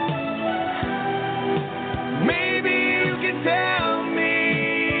 Maybe you can tell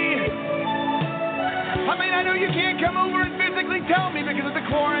me. I mean, I know you can't come over and physically tell me because of the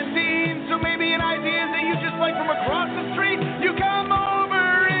quarantine, so maybe an idea is that you just like from across the street, you come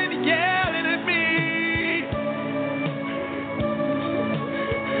over and yell it at me.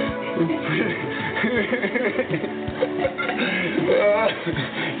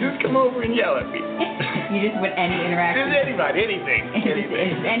 Just come over and yell at me. You just want any interaction? Just anybody, anything.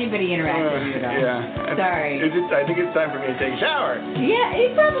 If anybody interacts with you, though. Yeah. Sorry. I think it's time for me to take a shower. Yeah,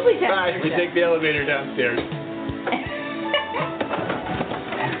 it's probably time. Bye. We take the elevator downstairs.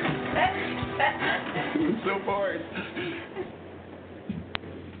 I'm so bored.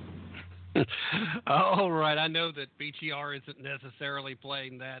 All right. I know that BTR isn't necessarily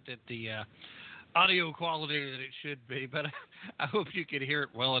playing that at the audio quality that it should be, but I hope you can hear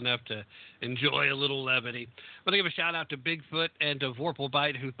it well enough to enjoy a little levity. I want to give a shout out to Bigfoot and to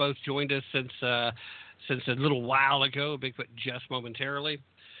Vorpalbite, who both joined us since a little while ago. Bigfoot just momentarily.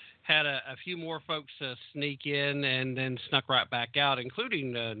 Had a few more folks sneak in and then snuck right back out,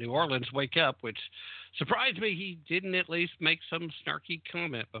 including New Orleans Wake Up, which surprised me. He didn't at least make some snarky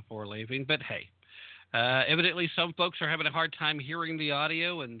comment before leaving, but hey. Evidently, some folks are having a hard time hearing the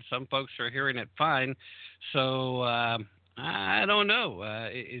audio, and some folks are hearing it fine. So I don't know.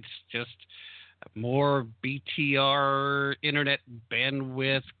 It's just more BTR internet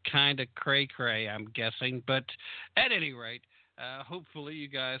bandwidth kind of cray-cray, I'm guessing. But at any rate, hopefully you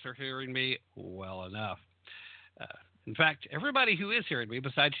guys are hearing me well enough. In fact, everybody who is hearing me,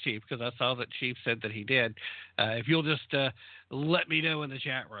 besides Chief, because I saw that Chief said that he did, if you'll just let me know in the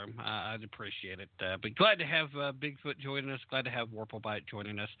chat room, I'd appreciate it. But glad to have Bigfoot joining us. Glad to have Warplebite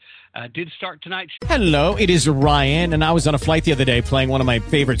joining us. Did start tonight. Hello, it is Ryan, and I was on a flight the other day playing one of my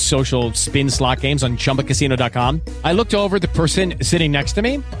favorite social spin slot games on ChumbaCasino.com. I looked over at the person sitting next to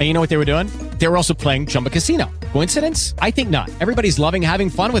me, and you know what they were doing? They were also playing Chumba Casino. Coincidence? I think not. Everybody's loving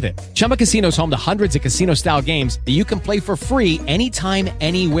having fun with it. Chumba Casino is home to hundreds of casino-style games that you can play for free anytime,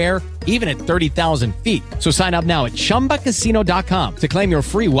 anywhere, even at 30,000 feet. So sign up now at ChumbaCasino.com to claim your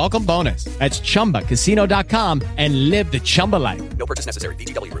free welcome bonus. That's ChumbaCasino.com and live the Chumba life. No purchase necessary.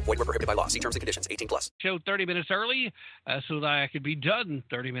 VGW. Void where prohibited by law. See terms and conditions. 18+. Showed 30 minutes early so that I could be done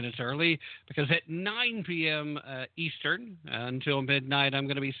 30 minutes early, because at 9 p.m. Eastern until midnight, I'm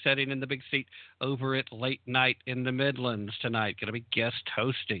going to be sitting in the big seat over at Late Night in the Midlands tonight. Going to be guest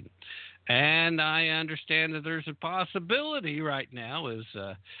hosting. And I understand that there's a possibility right now as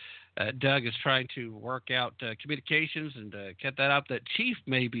Doug is trying to work out communications and get that up that Chief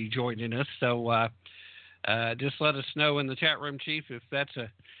may be joining us. So just let us know in the chat room, Chief, if that's a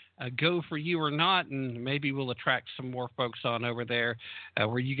go for you or not, and maybe we'll attract some more folks on over there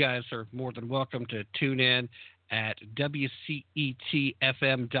where you guys are more than welcome to tune in at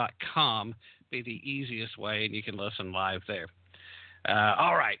WCETFM.com. Be the easiest way, and you can listen live there.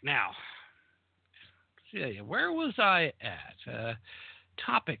 All right, now, where was I at?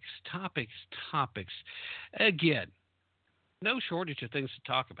 Topics. Again, no shortage of things to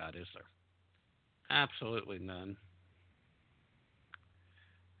talk about, is there? Absolutely none.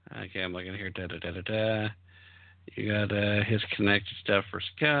 Okay, I'm looking here. You got his connected stuff for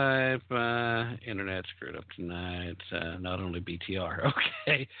Skype. Internet screwed up tonight. Not only BTR.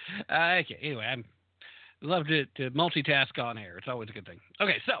 Okay. Okay. Anyway, I love to multitask on air. It's always a good thing.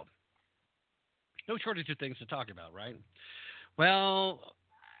 Okay, so no shortage of things to talk about, right? Well,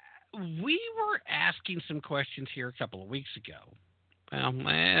 we were asking some questions here a couple of weeks ago. Well,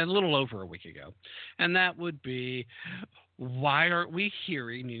 a little over a week ago. And that would be, why aren't we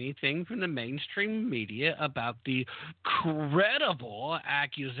hearing anything from the mainstream media about the credible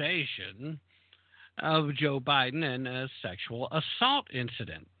accusation of Joe Biden and a sexual assault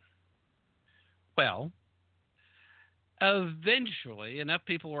incident? Well, eventually, enough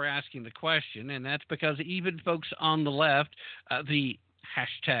people were asking the question, and that's because even folks on the left, the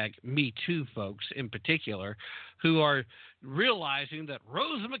hashtag #MeToo folks in particular, who are realizing that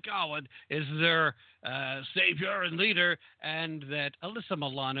Rose McGowan is their savior and leader, and that Alyssa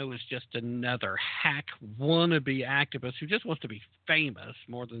Milano is just another hack wannabe activist who just wants to be famous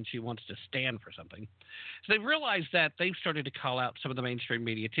more than she wants to stand for something. So they realized that they've started to call out some of the mainstream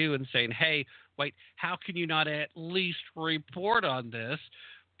media too and saying, hey, wait, how can you not at least report on this?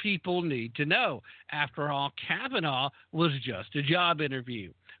 People need to know. After all, Kavanaugh was just a job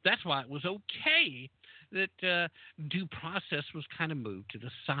interview. That's why it was okay that due process was kind of moved to the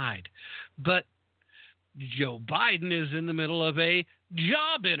side. But Joe Biden is in the middle of a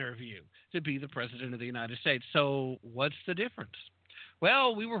job interview to be the president of the United States. So what's the difference?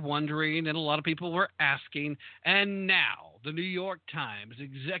 Well, we were wondering, and a lot of people were asking, and now the New York Times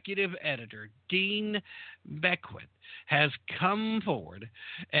executive editor, Dean Beckwith, has come forward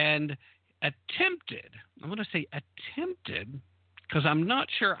and attempted, I want to say attempted, because I'm not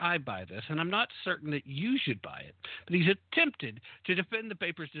sure I buy this, and I'm not certain that you should buy it, but he's attempted to defend the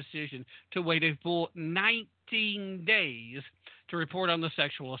paper's decision to wait a full 19 days to report on the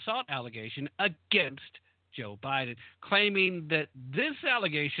sexual assault allegation against Joe Biden, claiming that this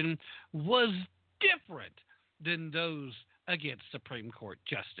allegation was different than those against Supreme Court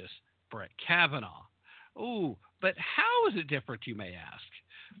Justice Brett Kavanaugh. Oh, but how is it different, you may ask?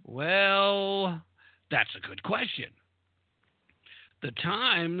 Well, that's a good question. The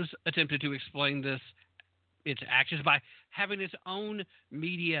Times attempted to explain its actions by having its own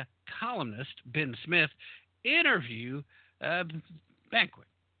media columnist, Ben Smith, interview Beckwith.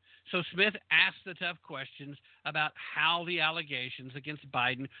 So Smith asked the tough questions about how the allegations against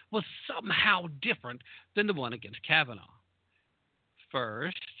Biden was somehow different than the one against Kavanaugh.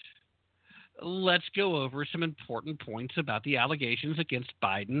 First, let's go over some important points about the allegations against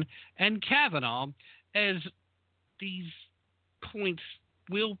Biden and Kavanaugh, as these points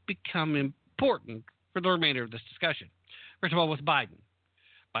will become important for the remainder of this discussion. First of all, with Biden.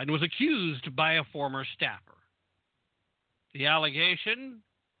 Biden was accused by a former staffer. The allegation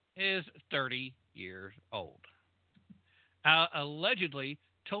is 30 years old. Allegedly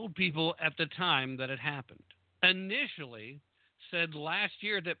told people at the time that it happened. Initially said last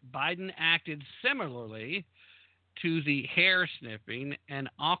year that Biden acted similarly to the hair sniffing and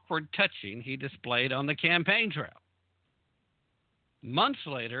awkward touching he displayed on the campaign trail. Months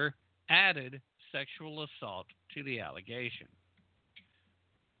later, added sexual assault to the allegation.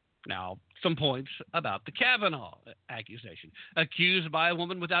 Now, some points about the Kavanaugh accusation. Accused by a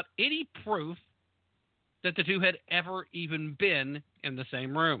woman without any proof that the two had ever even been in the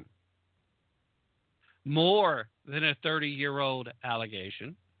same room. More than a 30-year-old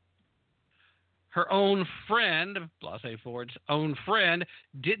allegation. Her own friend, Blasey Ford's own friend,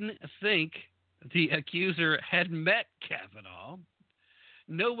 didn't think the accuser had met Kavanaugh.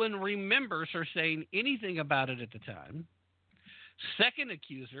 No one remembers her saying anything about it at the time. Second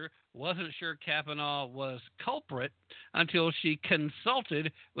accuser wasn't sure Kavanaugh was culprit until she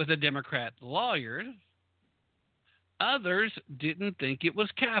consulted with a Democrat lawyer. Others didn't think it was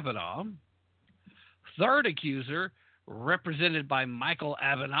Kavanaugh. Third accuser, represented by Michael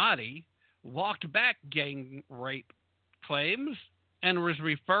Avenatti, walked back gang rape claims and was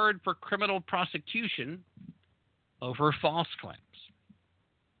referred for criminal prosecution over false claims.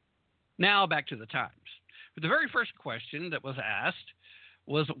 Now back to the Times. The very first question that was asked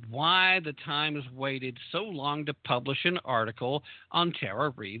was why the Times waited so long to publish an article on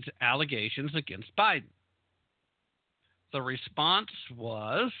Tara Reade's allegations against Biden. The response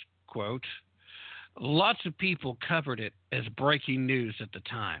was, quote, lots of people covered it as breaking news at the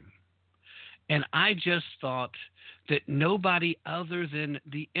time. And I just thought that nobody other than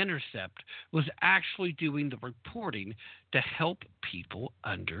The Intercept was actually doing the reporting to help people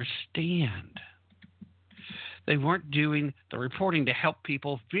understand. They weren't doing the reporting to help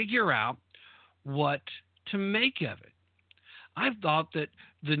people figure out what to make of it. I thought that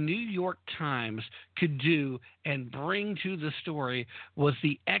the New York Times could do and bring to the story was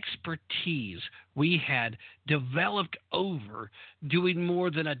the expertise we had developed over doing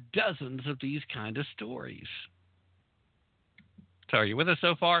more than a dozens of these kind of stories. So are you with us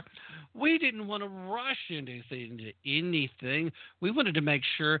so far? We didn't want to rush into anything. We wanted to make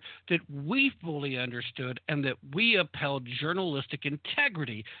sure that we fully understood and that we upheld journalistic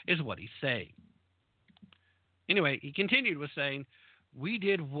integrity, is what he's saying. Anyway, he continued with saying, we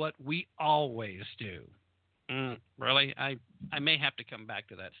did what we always do. Really? I may have to come back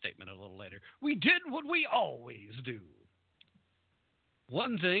to that statement a little later. We did what we always do.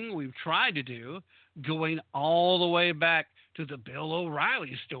 One thing we've tried to do, going all the way back to the Bill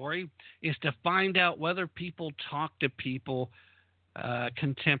O'Reilly story, is to find out whether people talk to people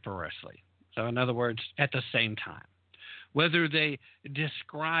contemporaneously. So in other words, at the same time. Whether they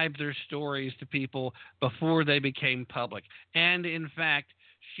describe their stories to people before they became public. And in fact,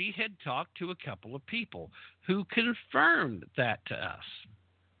 she had talked to a couple of people who confirmed that to us.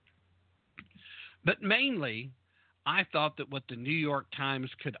 But mainly, I thought that what the New York Times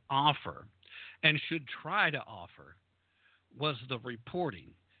could offer and should try to offer was the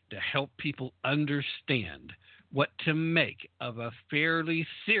reporting to help people understand what to make of a fairly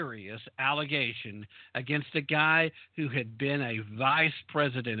serious allegation against a guy who had been a vice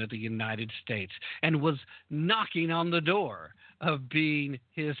president of the United States and was knocking on the door of being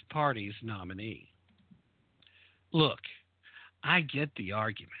his party's nominee. Look, I get the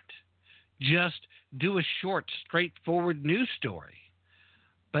argument. Just do a short, straightforward news story.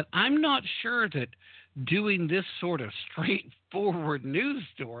 But I'm not sure that doing this sort of straightforward news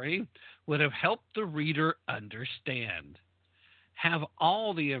story would have helped the reader understand, have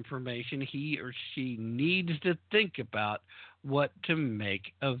all the information he or she needs to think about what to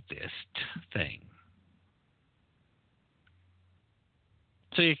make of this thing.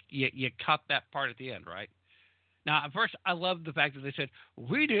 So you caught that part at the end, right? Now, at first, I love the fact that they said,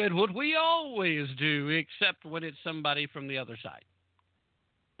 we did what we always do, except when it's somebody from the other side.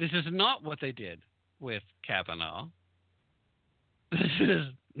 This is not what they did with Kavanaugh.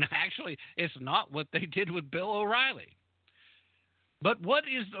 It's not what they did with Bill O'Reilly. But what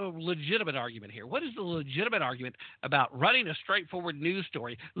is the legitimate argument here? What is the legitimate argument about running a straightforward news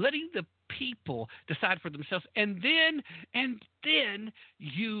story, letting the people decide for themselves, and then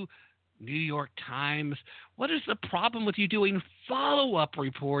you, New York Times, what is the problem with you doing follow-up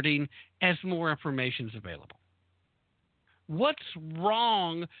reporting as more information is available? What's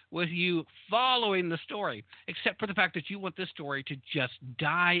wrong with you following the story, except for the fact that you want this story to just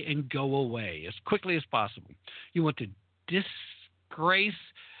die and go away as quickly as possible? You want to disgrace,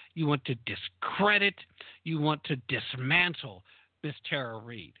 you want to discredit, you want to dismantle Miss Tara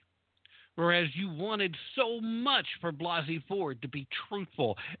Reade. Whereas you wanted so much for Blasey Ford to be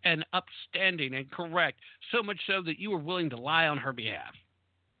truthful and upstanding and correct, so much so that you were willing to lie on her behalf.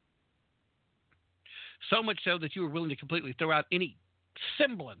 So much so that you were willing to completely throw out any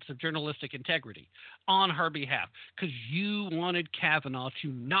semblance of journalistic integrity on her behalf because you wanted Kavanaugh to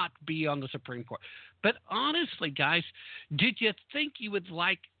not be on the Supreme Court. But honestly, guys, did you think you would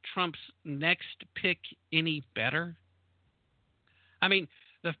like Trump's next pick any better? I mean,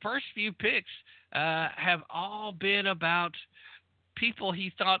 the first few picks have all been about people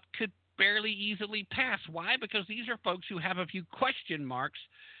he thought could fairly easily pass. Why? Because these are folks who have a few question marks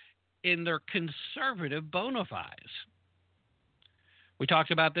in their conservative bona fides. We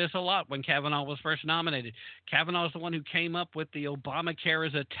talked about this a lot when Kavanaugh was first nominated. Kavanaugh is the one who came up with the Obamacare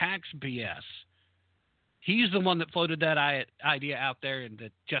as a tax BS. He's the one that floated that idea out there and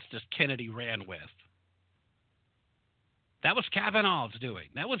that Justice Kennedy ran with. That was Kavanaugh's doing.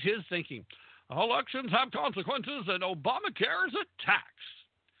 That was his thinking. Elections have consequences and Obamacare is a tax.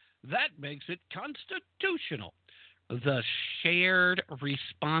 That makes it constitutional. The shared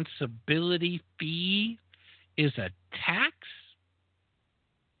responsibility fee is a tax?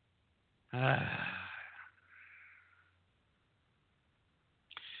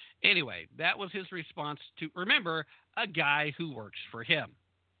 Anyway, that was his response to, remember, a guy who works for him.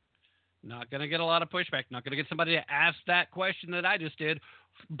 Not going to get a lot of pushback. Not going to get somebody to ask that question that I just did.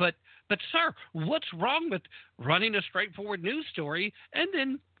 But sir, what's wrong with running a straightforward news story and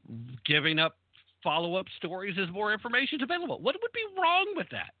then giving up follow-up stories as more information is available? What would be wrong with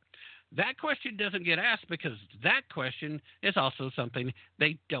that? That question doesn't get asked because that question is also something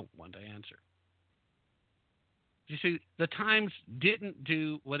they don't want to answer. You see, the Times didn't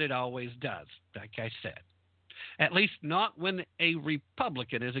do what it always does, like I said. At least not when a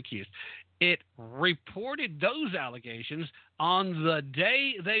Republican is accused. It reported those allegations on the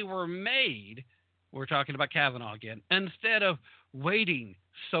day they were made we're talking about Kavanaugh again, instead of waiting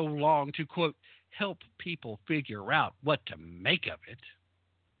so long to, quote, help people figure out what to make of it.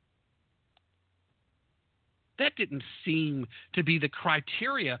 That didn't seem to be the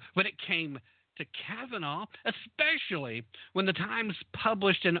criteria when it came to Kavanaugh, especially when the Times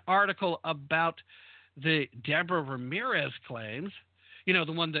published an article about the Deborah Ramirez claims. You know,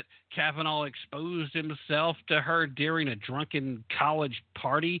 the one that Kavanaugh exposed himself to her during a drunken college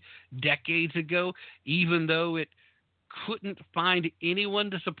party decades ago, even though it couldn't find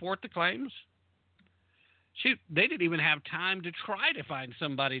anyone to support the claims. Shoot, they didn't even have time to try to find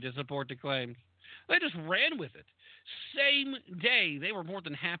somebody to support the claims. They just ran with it. Same day, they were more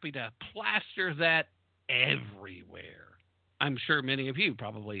than happy to plaster that everywhere. I'm sure many of you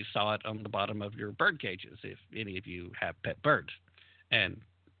probably saw it on the bottom of your bird cages, if any of you have pet birds and,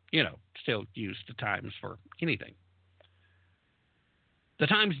 you know, still use the Times for anything. The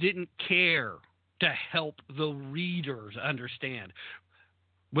Times didn't care to help the readers understand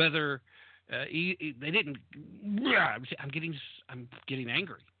whether they didn't. I'm getting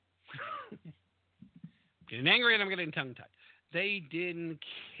angry. Getting angry and I'm getting tongue-tied. They didn't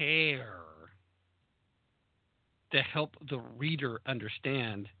care to help the reader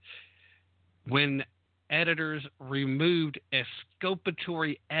understand when editors removed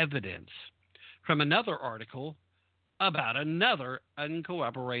exculpatory evidence from another article about another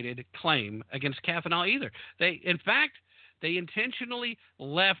uncorroborated claim against Kavanaugh either. In fact, they intentionally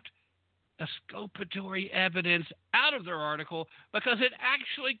left exculpatory evidence out of their article because it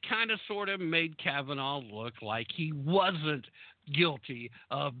actually kind of sort of made Kavanaugh look like he wasn't guilty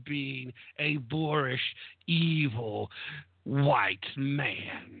of being a boorish, evil, white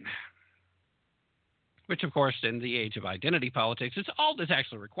man. Which, of course, in the age of identity politics, is all that's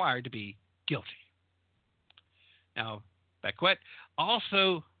actually required to be guilty. Now, Beckwith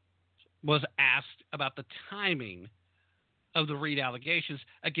also was asked about the timing of the Reid allegations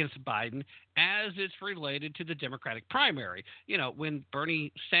against Biden as it's related to the Democratic primary. You know, when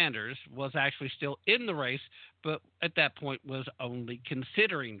Bernie Sanders was actually still in the race, but at that point was only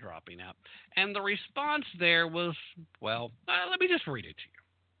considering dropping out. And the response there was, well, let me just read it to you.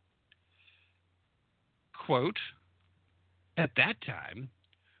 Quote, at that time,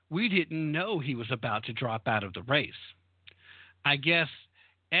 we didn't know he was about to drop out of the race. I guess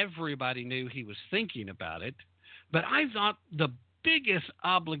everybody knew he was thinking about it, but I thought the biggest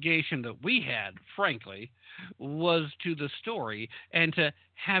obligation that we had, frankly, was to the story and to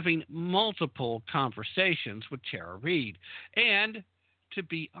having multiple conversations with Tara Reid. And to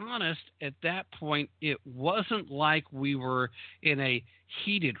be honest, at that point, it wasn't like we were in a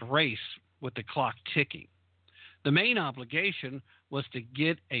heated race with the clock ticking. The main obligation was to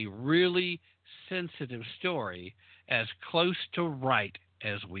get a really sensitive story as close to right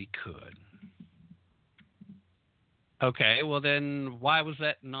as we could. Okay, well then why was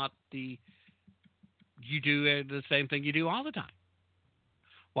that not you do the same thing you do all the time?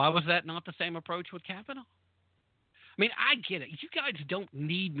 Why was that not the same approach with Kavanaugh? I mean, I get it. You guys don't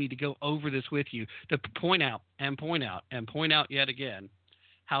need me to go over this with you to point out yet again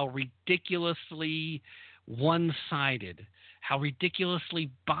how ridiculously one-sided, how ridiculously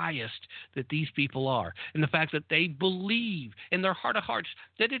biased that these people are, and the fact that they believe in their heart of hearts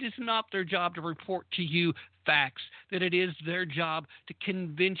that it is not their job to report to you facts, that it is their job to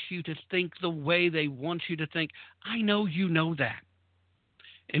convince you to think the way they want you to think. I know you know that.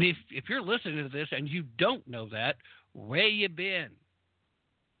 And if you're listening to this and you don't know that, where you been?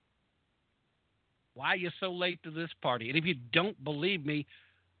 Why are you so late to this party? And if you don't believe me,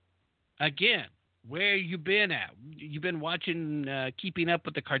 again, where you been at? You been watching Keeping Up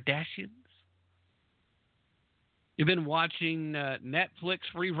with the Kardashians? You've been watching Netflix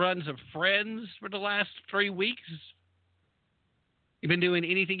reruns of Friends for the last 3 weeks? You've been doing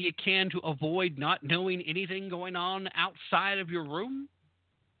anything you can to avoid not knowing anything going on outside of your room?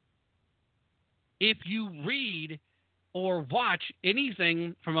 If you read or watch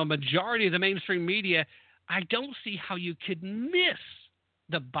anything from a majority of the mainstream media, I don't see how you could miss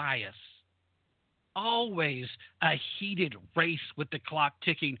the bias. Always a heated race with the clock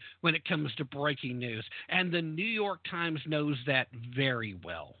ticking when it comes to breaking news. And the New York Times knows that very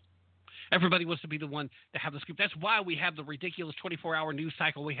well. Everybody wants to be the one to have the scoop. That's why we have the ridiculous 24-hour news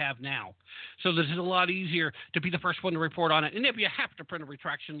cycle we have now. So this is a lot easier to be the first one to report on it. And if you have to print a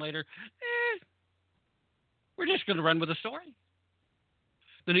retraction later, we're just going to run with the story.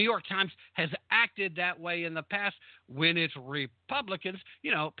 The New York Times has acted that way in the past when it's Republicans. You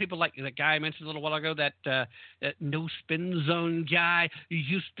know, people like that guy I mentioned a little while ago, that no spin zone guy who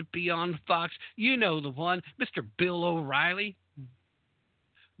used to be on Fox. You know the one, Mr. Bill O'Reilly.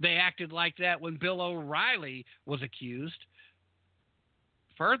 They acted like that when Bill O'Reilly was accused.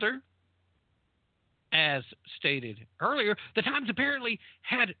 Further, as stated earlier, the Times apparently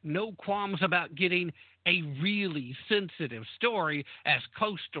had no qualms about getting a really sensitive story as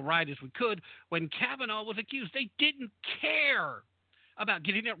close to right as we could when Kavanaugh was accused. They didn't care about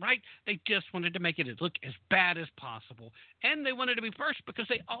getting it right. They just wanted to make it look as bad as possible. And they wanted to be first because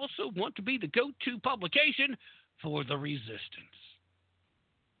they also want to be the go-to publication for the resistance.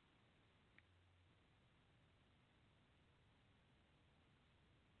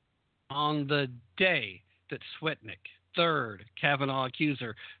 On the day that Swetnick, third Kavanaugh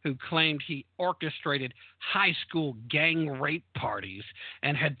accuser, who claimed he orchestrated high school gang rape parties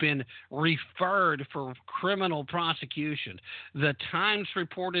and had been referred for criminal prosecution, the Times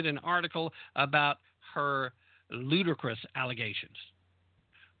reported an article about her ludicrous allegations,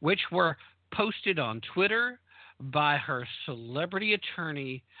 which were posted on Twitter by her celebrity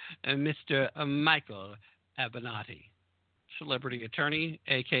attorney, Mr. Michael Avenatti. Celebrity attorney,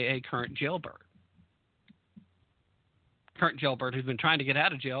 a.k.a. current jailbird. Current jailbird who's been trying to get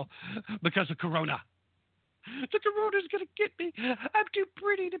out of jail because of Corona. The Corona's going to get me. I'm too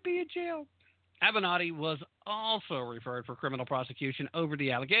pretty to be in jail. Avenatti was also referred for criminal prosecution over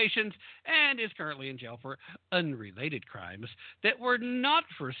the allegations and is currently in jail for unrelated crimes that were not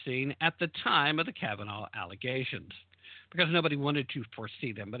foreseen at the time of the Kavanaugh allegations, because nobody wanted to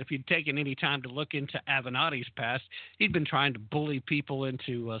foresee them. But if you'd taken any time to look into Avenatti's past, he'd been trying to bully people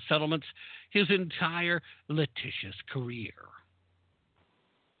into settlements his entire litigious career.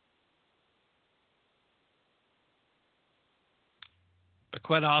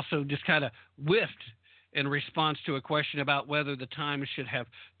 Paquette also just kind of whiffed in response to a question about whether the Times should have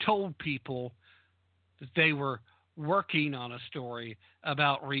told people that they were working on a story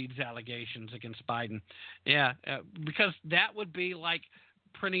about Reid's allegations against Biden. Yeah, because that would be like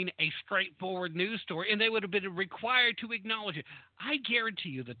printing a straightforward news story, and they would have been required to acknowledge it. I guarantee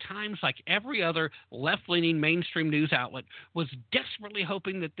you the Times, like every other left-leaning mainstream news outlet, was desperately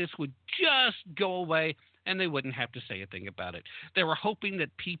hoping that this would just go away and they wouldn't have to say a thing about it. They were hoping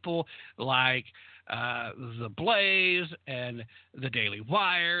that people like The Blaze and The Daily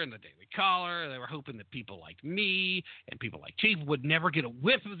Wire and The Daily Caller, they were hoping that people like me and people like Chief would never get a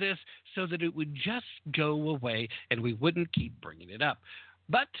whiff of this so that it would just go away and we wouldn't keep bringing it up.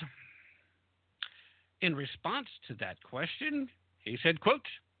 But in response to that question, he said, quote,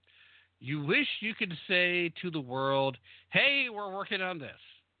 "You wish you could say to the world, hey, we're working on this,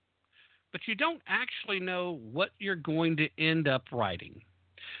 but you don't actually know what you're going to end up writing.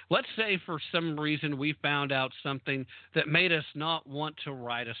 Let's say for some reason we found out something that made us not want to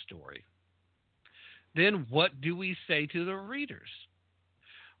write a story. Then what do we say to the readers?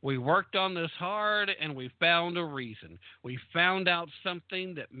 We worked on this hard and we found a reason. We found out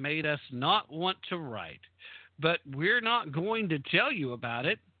something that made us not want to write, but we're not going to tell you about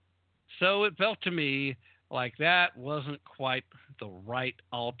it. So it felt to me like that wasn't quite the right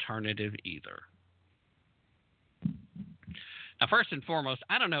alternative either." Now, first and foremost,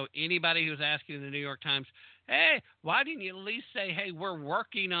 I don't know anybody who's asking in the New York Times, hey, why didn't you at least say, hey, we're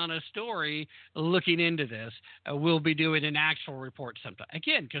working on a story looking into this. We'll be doing an actual report sometime.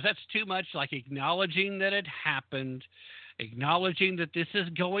 Again, because that's too much like acknowledging that it happened, acknowledging that this is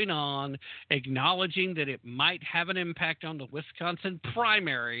going on, acknowledging that it might have an impact on the Wisconsin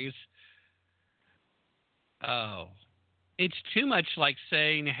primaries. Oh, it's too much like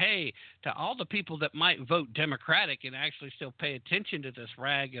saying, hey, to all the people that might vote Democratic and actually still pay attention to this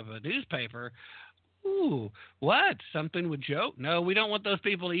rag of a newspaper, ooh, what? Something with Joe? No, we don't want those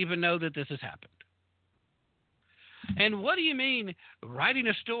people to even know that this has happened. And what do you mean writing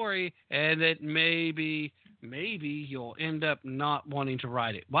a story and that maybe you'll end up not wanting to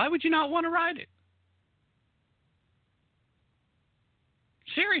write it? Why would you not want to write it?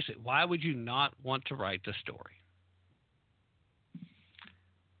 Seriously, why would you not want to write the story?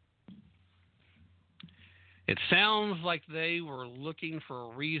 It sounds like they were looking for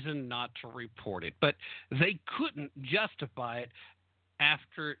a reason not to report it, but they couldn't justify it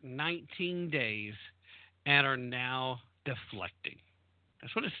after 19 days and are now deflecting.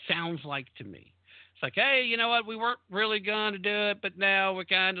 That's what it sounds like to me. It's like, hey, you know what? We weren't really going to do it, but now we're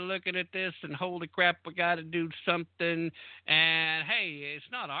kind of looking at this and holy crap, we got to do something. And hey, it's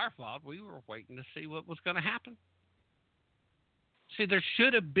not our fault. We were waiting to see what was going to happen. See, there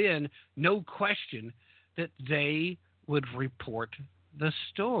should have been no question that they would report the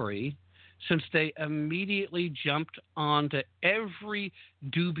story, since they immediately jumped onto every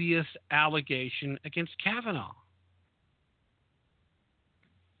dubious allegation against Kavanaugh.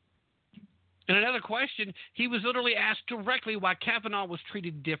 In another question, he was literally asked directly why Kavanaugh was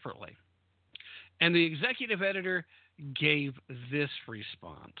treated differently. And the executive editor gave this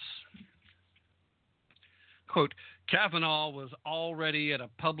response. Quote, Kavanaugh was already at a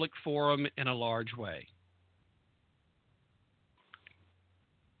public forum in a large way.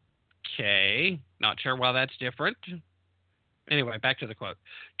 Okay, not sure why that's different. Anyway, back to the quote.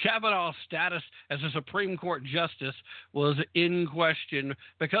 Kavanaugh's status as a Supreme Court justice was in question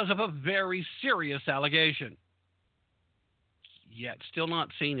because of a very serious allegation. Yet still not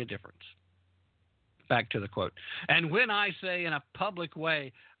seeing a difference. Back to the quote. And when I say in a public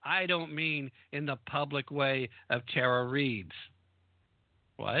way, I don't mean in the public way of Tara Reade's.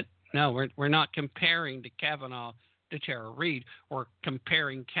 What? No, we're not comparing to Kavanaugh to Tara Reade. We're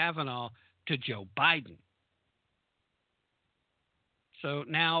comparing Kavanaugh to Joe Biden. So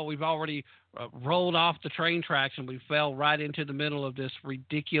now we've already rolled off the train tracks and we fell right into the middle of this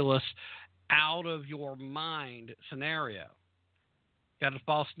ridiculous, out-of-your-mind scenario. Got a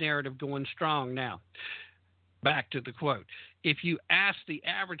false narrative going strong now. Back to the quote. If you ask the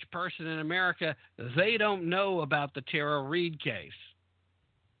average person in America, they don't know about the Tara Reade case.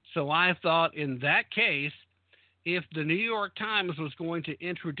 So I thought in that case, if the New York Times was going to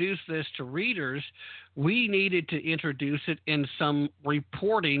introduce this to readers, we needed to introduce it in some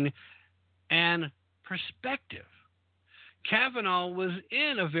reporting and perspective. Kavanaugh was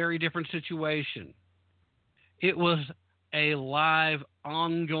in a very different situation. It was a live,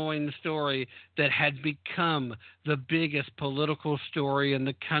 ongoing story that had become the biggest political story in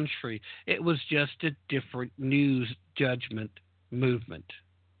the country. It was just a different news judgment movement.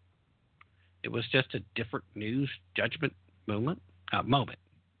 It was just a different news judgment movement. Moment.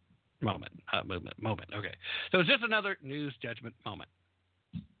 Okay. So it's just another news judgment moment.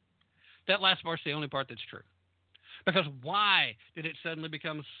 That last part's the only part that's true. Because why did it suddenly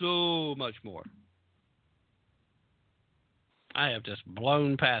become so much more? I have just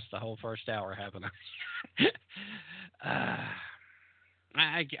blown past the whole first hour, haven't I?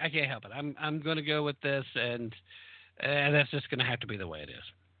 I can't help it. I'm going to go with this, and that's just going to have to be the way it is.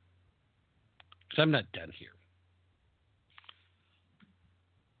 Because I'm not done here.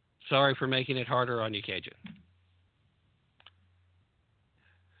 Sorry for making it harder on you, Cajun.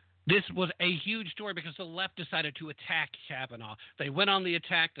 This was a huge story because the left decided to attack Kavanaugh. They went on the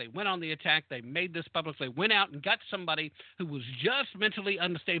attack. They made this public. They went out and got somebody who was just mentally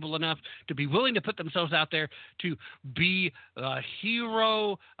unstable enough to be willing to put themselves out there to be a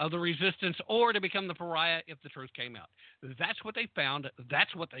hero of the resistance or to become the pariah if the truth came out. That's what they found.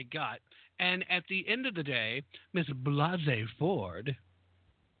 That's what they got. And at the end of the day, Ms. Blasey Ford,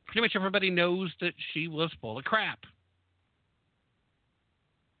 pretty much everybody knows that she was full of crap.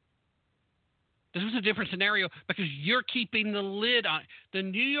 This was a different scenario because you're keeping the lid on. The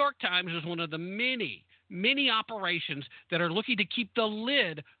New York Times is one of the many, many operations that are looking to keep the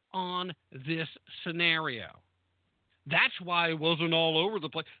lid on this scenario. That's why it wasn't all over the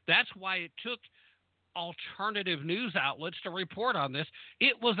place. That's why it took alternative news outlets to report on this.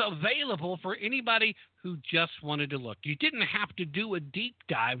 It was available for anybody who just wanted to look. You didn't have to do a deep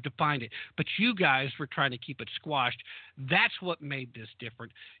dive to find it, but you guys were trying to keep it squashed. That's what made this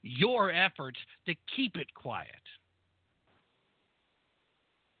different. Your efforts to keep it quiet.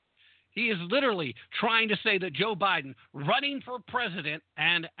 He is literally trying to say that Joe Biden, running for president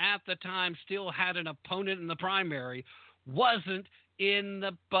and at the time still had an opponent in the primary, wasn't in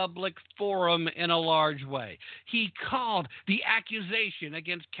the public forum in a large way. He called the accusation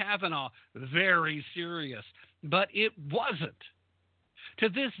against Kavanaugh very serious, but it wasn't. To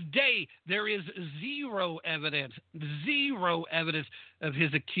this day, there is zero evidence of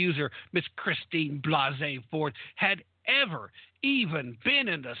his accuser, Miss Christine Blasey Ford, had ever even been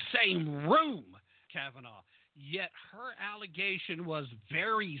in the same room Kavanaugh. Yet her allegation was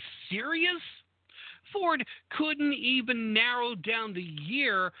very serious. Ford couldn't even narrow down the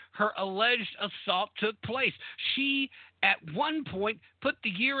year her alleged assault took place. She, at one point, put the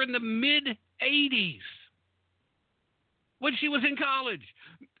year in the mid-'80s when she was in college,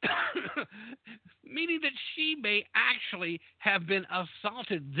 meaning that she may actually have been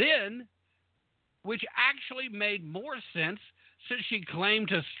assaulted then, which actually made more sense since she claimed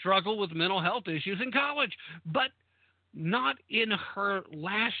to struggle with mental health issues in college. But not in her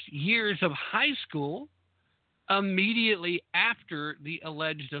last years of high school, immediately after the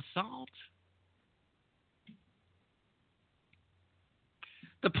alleged assault.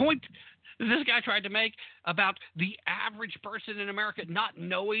 The point this guy tried to make about the average person in America not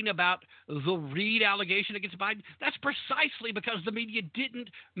knowing about the Reade allegation against Biden, that's precisely because the media didn't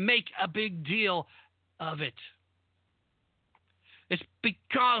make a big deal of it. It's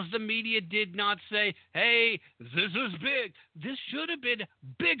because the media did not say, hey, this is big. This should have been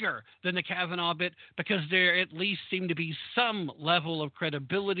bigger than the Kavanaugh bit, because there at least seemed to be some level of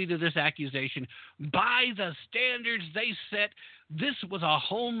credibility to this accusation. By the standards they set, this was a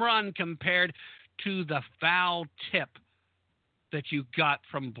home run compared to the foul tip that you got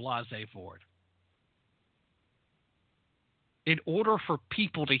from Blasey Ford. In order for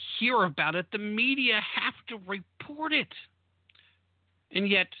people to hear about it, the media have to report it. And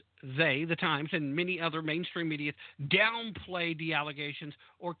yet they, the Times, and many other mainstream media downplayed the allegations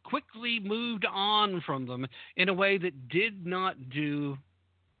or quickly moved on from them in a way that did not do,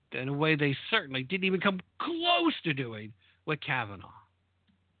 in a way they certainly didn't even come close to doing with Kavanaugh.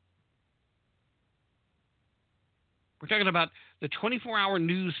 We're talking about the 24-hour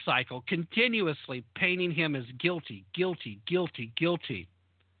news cycle continuously painting him as guilty, guilty, guilty, guilty.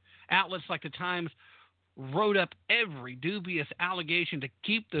 Outlets like the Times wrote up every dubious allegation to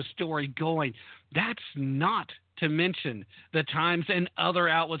keep the story going. That's not to mention the Times and other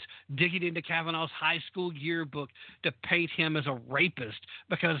outlets digging into Kavanaugh's high school yearbook to paint him as a rapist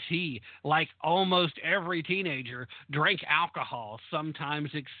because he, like almost every teenager, drank alcohol, sometimes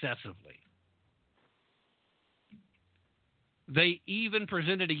excessively. They even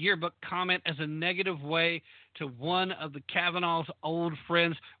presented a yearbook comment as a negative way to one of the Kavanaugh's old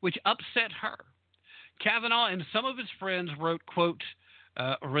friends, which upset her. Kavanaugh and some of his friends wrote, quote,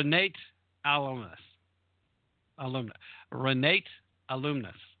 Renate alumnus. Renate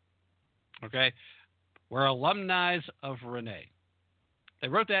alumnus. Okay? We're alumni of Renee. They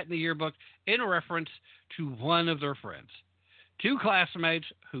wrote that in the yearbook in reference to one of their friends. Two classmates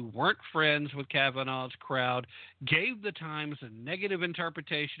who weren't friends with Kavanaugh's crowd gave the Times a negative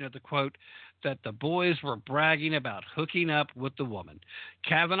interpretation of the quote that the boys were bragging about hooking up with the woman.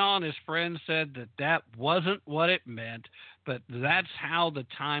 Kavanaugh and his friends said that that wasn't what it meant, but that's how the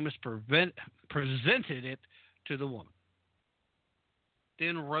Times presented it to the woman.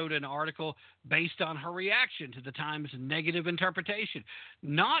 Then wrote an article based on her reaction to the Times' negative interpretation.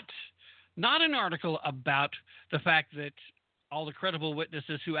 Not an article about the fact that all the credible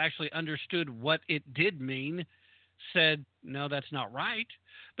witnesses who actually understood what it did mean said, no, that's not right.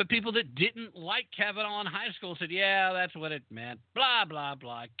 But people that didn't like Kavanaugh in high school said, yeah, that's what it meant. Blah, blah,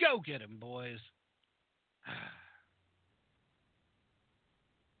 blah. Go get him, boys.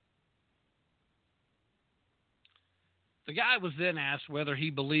 The guy was then asked whether he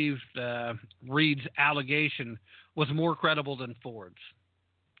believed Reed's allegation was more credible than Ford's.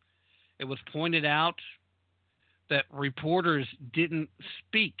 It was pointed out that reporters didn't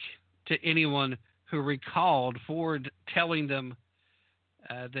speak to anyone who recalled Ford telling them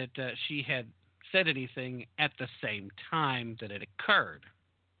that she had said anything at the same time that it occurred.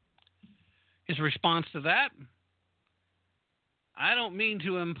 His response to that, I don't mean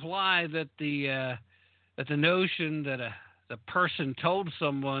to imply that the notion that the person told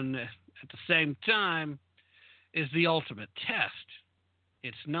someone at the same time is the ultimate test.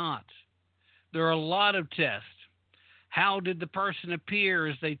 It's not. There are a lot of tests. How did the person appear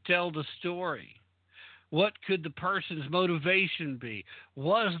as they tell the story? What could the person's motivation be?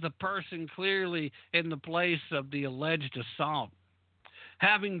 Was the person clearly in the place of the alleged assault?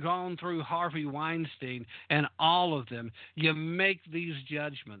 Having gone through Harvey Weinstein and all of them, you make these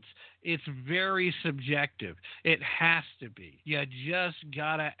judgments. It's very subjective. It has to be. You just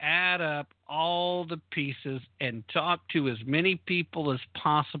got to add up all the pieces and talk to as many people as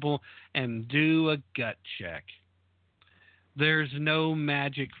possible and do a gut check. There's no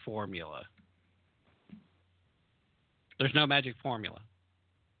magic formula. There's no magic formula.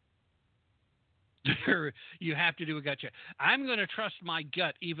 You have to do a gut check. I'm going to trust my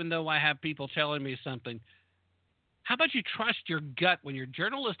gut even though I have people telling me something. How about you trust your gut when your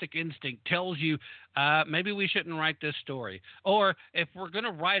journalistic instinct tells you maybe we shouldn't write this story? Or if we're going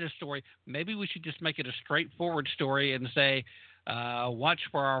to write a story, maybe we should just make it a straightforward story and say, watch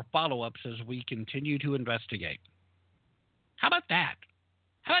for our follow-ups as we continue to investigate. How about that?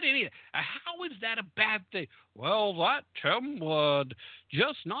 How about any of that? How is that a bad thing? Well, that Tim would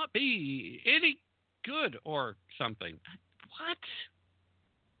just not be any good or something. What?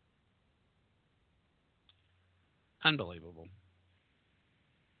 Unbelievable.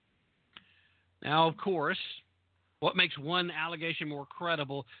 Now, of course, what makes one allegation more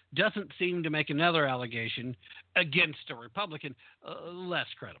credible doesn't seem to make another allegation against a Republican less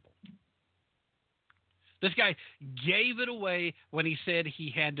credible. This guy gave it away when he said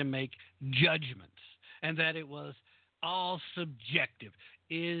he had to make judgments and that it was all subjective.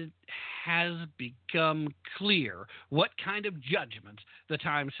 It has become clear what kind of judgments the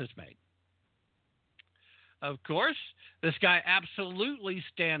Times has made. Of course, this guy absolutely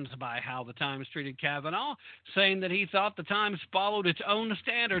stands by how the Times treated Kavanaugh, saying that he thought the Times followed its own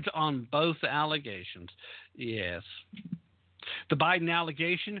standards on both allegations. Yes. The Biden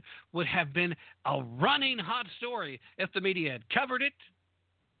allegation would have been a running hot story if the media had covered it.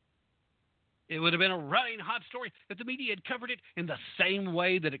 It would have been a running hot story if the media had covered it in the same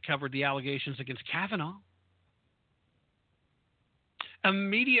way that it covered the allegations against Kavanaugh.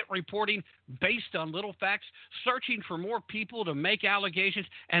 Immediate reporting based on little facts, searching for more people to make allegations,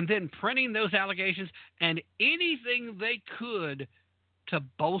 and then printing those allegations and anything they could to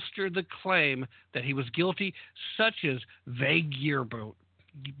bolster the claim that he was guilty, such as vague yearbook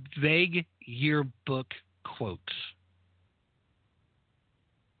quotes.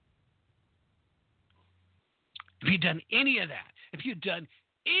 If you'd done any of that,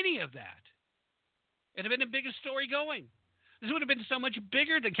 it'd have been the biggest story going. This would have been so much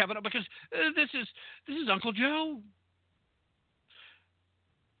bigger than Kavanaugh because this is Uncle Joe.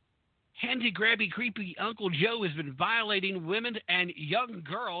 Handy, grabby, creepy Uncle Joe has been violating women and young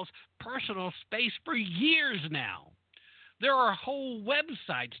girls' personal space for years now. There are whole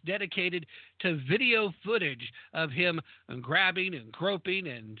websites dedicated to video footage of him grabbing and groping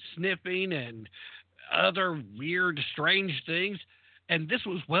and sniffing and other weird, strange things. And this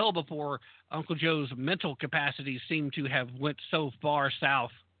was well before Uncle Joe's mental capacities seemed to have went so far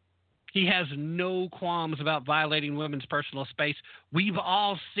south. He has no qualms about violating women's personal space. We've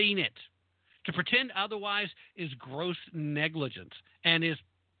all seen it. To pretend otherwise is gross negligence and is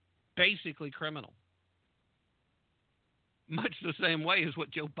basically criminal. Much the same way as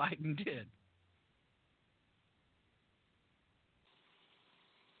what Joe Biden did.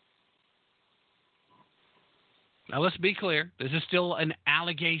 Now, let's be clear. This is still an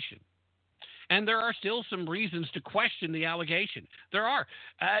allegation. And there are still some reasons to question the allegation. There are.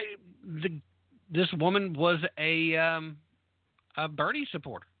 This woman was a Bernie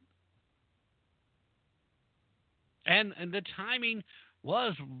supporter. And the timing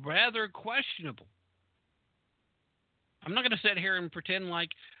was rather questionable. I'm not going to sit here and pretend like,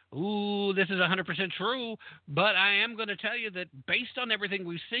 ooh, this is 100% true, but I am going to tell you that based on everything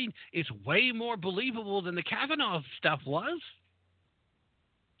we've seen, it's way more believable than the Kavanaugh stuff was.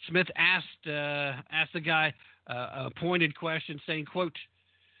 Smith asked the guy a pointed question saying, quote,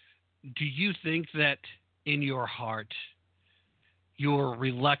 do you think that in your heart you're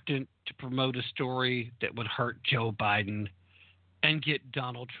reluctant to promote a story that would hurt Joe Biden and get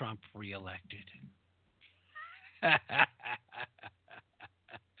Donald Trump reelected?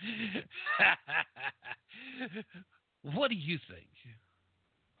 What do you think?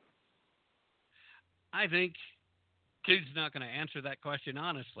 I think dude's not going to answer that question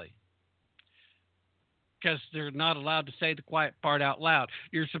honestly, because they're not allowed to say the quiet part out loud.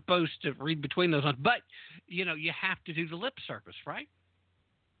 You're supposed to read between those lines, but you have to do the lip service, right?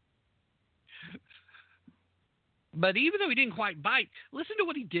 But even though he didn't quite bite, listen to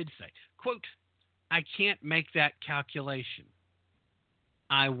what he did say. Quote, I can't make that calculation.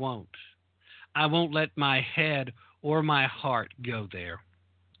 I won't. I won't let my head or my heart go there.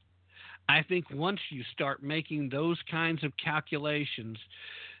 I think once you start making those kinds of calculations,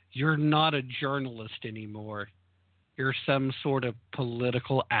 you're not a journalist anymore. You're some sort of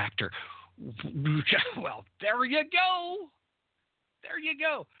political actor. Well, there you go. There you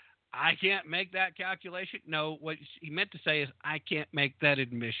go. I can't make that calculation. No, what he meant to say is I can't make that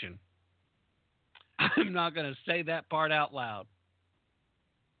admission. I'm not going to say that part out loud.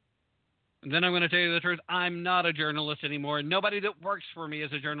 And then I'm going to tell you the truth. I'm not a journalist anymore. Nobody that works for me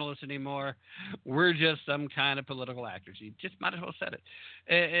is a journalist anymore. We're just some kind of political actors. You just might as well said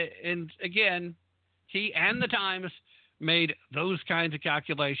it. And again, he and the Times made those kinds of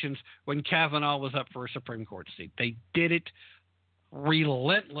calculations when Kavanaugh was up for a Supreme Court seat. They did it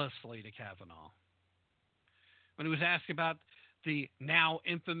relentlessly to Kavanaugh. When he was asked about the now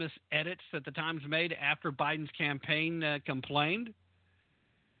infamous edits that the Times made after Biden's campaign complained,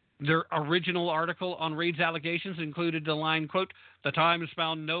 their original article on Reid's allegations included the line, quote, the Times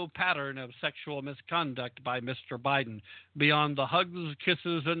found no pattern of sexual misconduct by Mr. Biden beyond the hugs,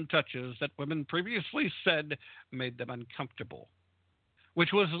 kisses, and touches that women previously said made them uncomfortable,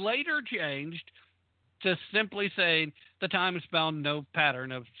 which was later changed to simply saying the Times found no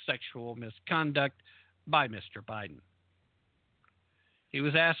pattern of sexual misconduct by Mr. Biden. He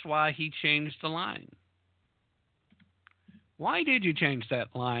was asked why he changed the line. Why did you change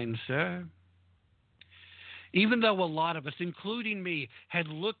that line, sir? Even though a lot of us, including me, had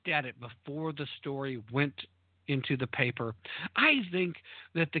looked at it before the story went into the paper, I think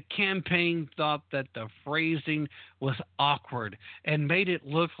that the campaign thought that the phrasing was awkward and made it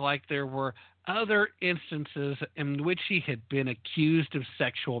look like there were other instances in which he had been accused of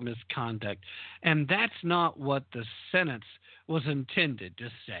sexual misconduct. And that's not what the sentence was intended to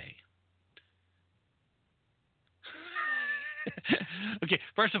say. Okay,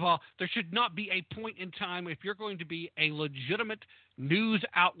 first of all, there should not be a point in time, if you're going to be a legitimate news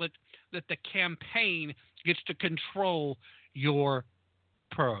outlet, that the campaign gets to control your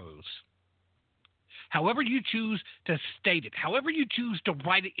prose. However you choose to state it, however you choose to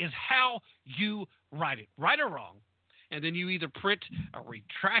write it, is how you write it, right or wrong. And then you either print a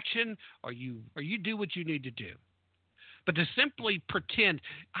retraction or you do what you need to do. But to simply pretend,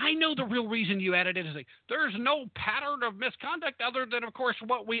 I know the real reason you added it is like, there's no pattern of misconduct other than, of course,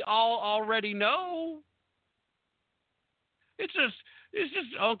 what we all already know. It's just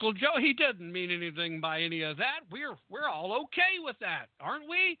Uncle Joe. He doesn't mean anything by any of that. We're all okay with that, aren't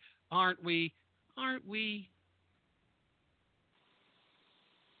we? Aren't we? Aren't we?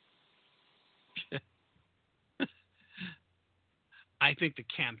 I think the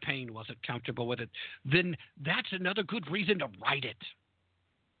campaign wasn't comfortable with it. Then that's another good reason to write it.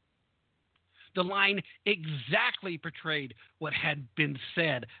 The line exactly portrayed what had been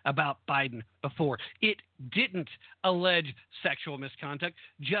said about Biden before. It didn't allege sexual misconduct,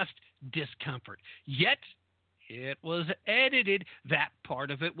 just discomfort. Yet, it was edited. That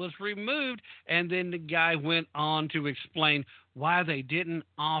part of it was removed. And then the guy went on to explain why they didn't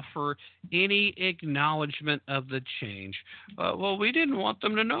offer any acknowledgement of the change. Well, we didn't want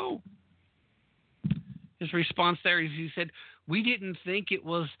them to know. His response there is he said, we didn't think it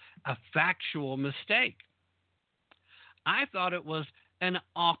was a factual mistake. I thought it was an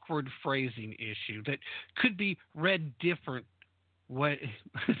awkward phrasing issue that could be read different.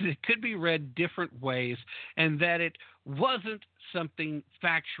 It could be read different ways, and that it wasn't something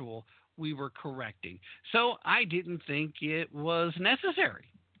factual we were correcting. So I didn't think it was necessary.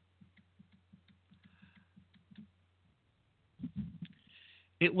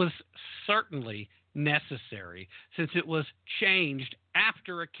 It was certainly necessary, since it was changed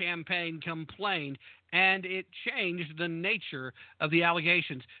after a campaign complained, and it changed the nature of the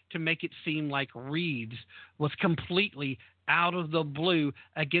allegations to make it seem like Reed's was completely out of the blue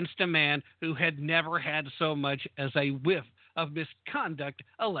against a man who had never had so much as a whiff of misconduct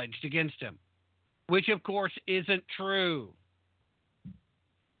alleged against him, which of course isn't true.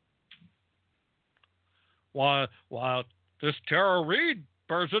 Why, this Tara Reid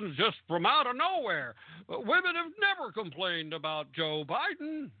person is just from out of nowhere. Women have never complained about Joe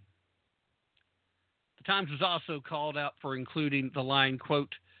Biden. The Times was also called out for including the line,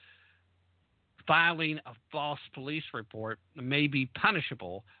 quote, filing a false police report may be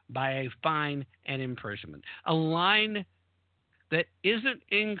punishable by a fine and imprisonment. A line that isn't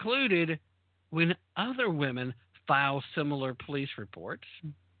included when other women file similar police reports.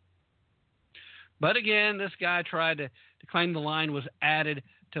 But again, this guy tried to claim the line was added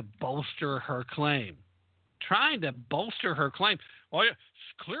to bolster her claim. Trying to bolster her claim. Well,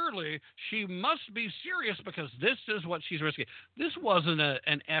 clearly, she must be serious because this is what she's risking. This wasn't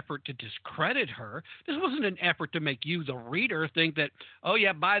an effort to discredit her. This wasn't an effort to make you, the reader, think that, oh,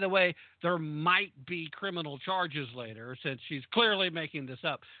 yeah, by the way, there might be criminal charges later since she's clearly making this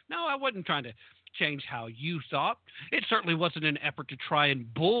up. No, I wasn't trying to change how you thought. It certainly wasn't an effort to try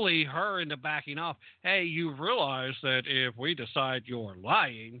and bully her into backing off. Hey, you realize that if we decide you're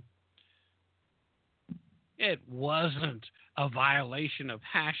lying, it wasn't a violation of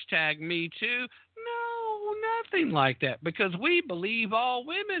 #MeToo. No, nothing like that, because we believe all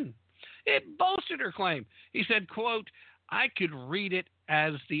women. It bolstered her claim. He said, quote, I could read it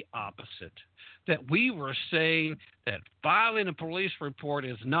as the opposite, that we were saying that filing a police report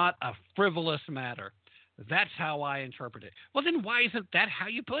is not a frivolous matter. That's how I interpret it. Well, then why isn't that how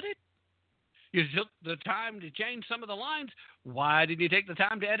you put it? You took the time to change some of the lines. Why didn't you take the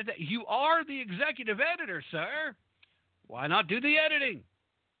time to edit it? You are the executive editor, sir. Why not do the editing?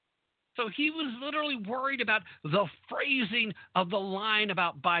 So he was literally worried about the phrasing of the line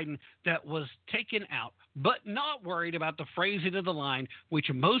about Biden that was taken out, but not worried about the phrasing of the line, which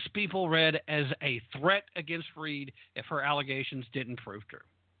most people read as a threat against Reid if her allegations didn't prove true.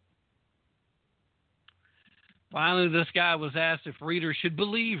 Finally, this guy was asked if readers should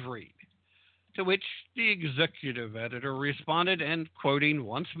believe Reid, to which the executive editor responded, and quoting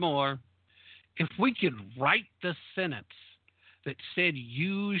once more, if we could write the sentence that said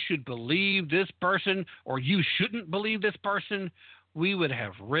you should believe this person or you shouldn't believe this person, we would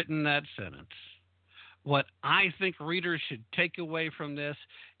have written that sentence. What I think readers should take away from this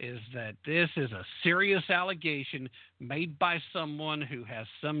is that this is a serious allegation made by someone who has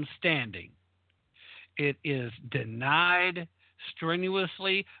some standing. It is denied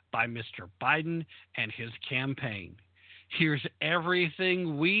strenuously by Mr. Biden and his campaign. Here's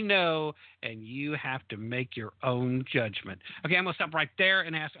everything we know, and you have to make your own judgment. Okay, I'm going to stop right there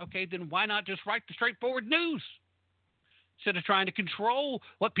and ask, okay, then why not just write the straightforward news instead of trying to control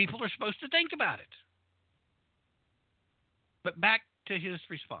what people are supposed to think about it? But back to his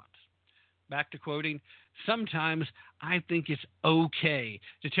response. Back to quoting, sometimes I think it's okay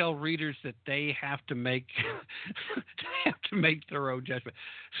to tell readers that they have to make their own judgment.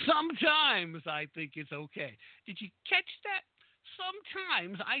 Sometimes I think it's okay. Did you catch that?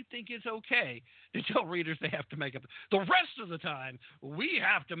 Sometimes I think it's okay to tell readers they have to make up. The rest of the time, we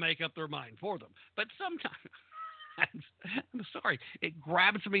have to make up their mind for them. But sometimes, I'm sorry, it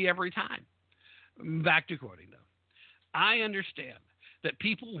grabs me every time. Back to quoting, though. I understand that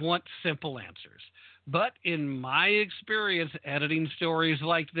people want simple answers. But in my experience editing stories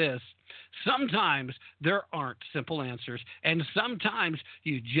like this, sometimes there aren't simple answers. And sometimes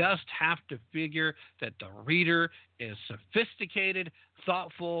you just have to figure that the reader is sophisticated,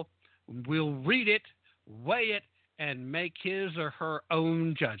 thoughtful, will read it, weigh it, and make his or her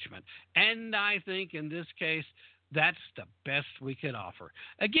own judgment. And I think in this case, that's the best we could offer.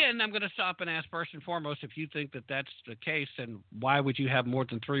 Again, I'm going to stop and ask first and foremost, if you think that that's the case, then why would you have more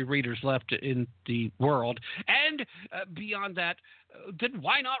than 3 readers left in the world? And beyond that, then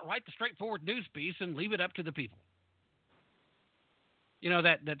why not write the straightforward news piece and leave it up to the people? You know,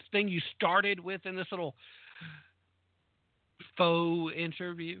 that thing you started with in this little faux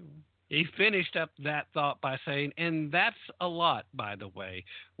interview? He finished up that thought by saying, and that's a lot, by the way.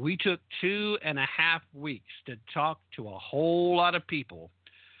 We took 2.5 weeks to talk to a whole lot of people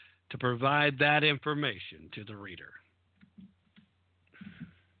to provide that information to the reader.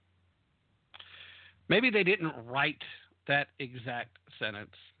 Maybe they didn't write that exact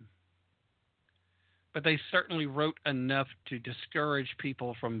sentence, but they certainly wrote enough to discourage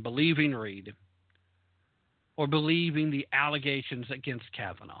people from believing Reid or believing the allegations against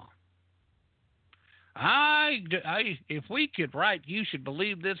Kavanaugh. If we could write, you should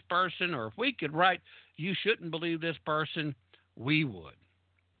believe this person, or if we could write, you shouldn't believe this person, we would.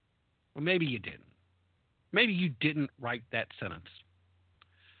 Well, maybe you didn't. Maybe you didn't write that sentence.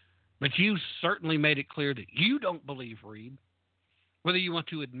 But you certainly made it clear that you don't believe Reid, whether you want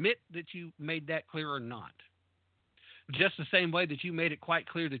to admit that you made that clear or not. Just the same way that you made it quite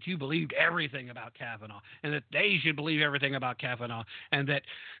clear that you believed everything about Kavanaugh and that they should believe everything about Kavanaugh and that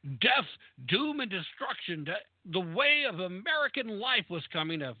death, doom, and destruction, the way of American life was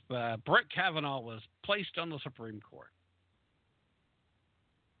coming if Brett Kavanaugh was placed on the Supreme Court.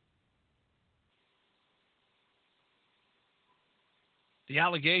 The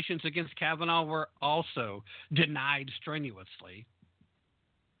allegations against Kavanaugh were also denied strenuously.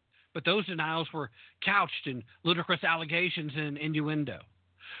 But those denials were couched in ludicrous allegations and innuendo.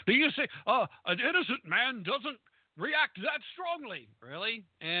 Do you say, an innocent man doesn't react that strongly? Really?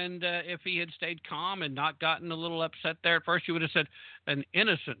 And if he had stayed calm and not gotten a little upset there at first, you would have said, an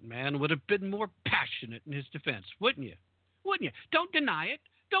innocent man would have been more passionate in his defense, wouldn't you? Wouldn't you? Don't deny it.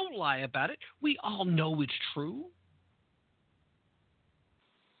 Don't lie about it. We all know it's true.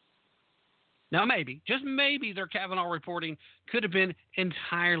 Now, maybe, just maybe, their Kavanaugh reporting could have been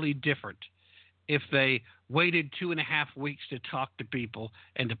entirely different if they waited 2.5 weeks to talk to people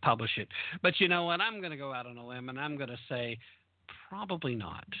and to publish it. But you know what? I'm going to go out on a limb, and I'm going to say probably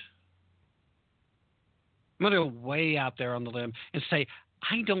not. I'm going to go way out there on the limb and say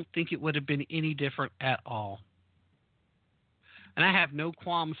I don't think it would have been any different at all. And I have no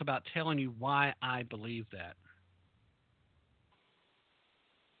qualms about telling you why I believe that.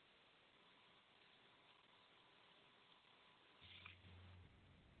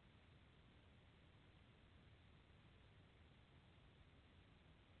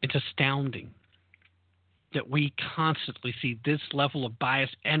 It's astounding that we constantly see this level of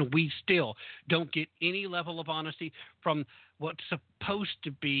bias, and we still don't get any level of honesty from what's supposed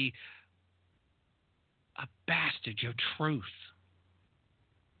to be a bastage of truth.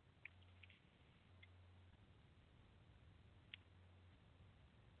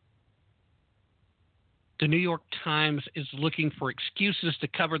 The New York Times is looking for excuses to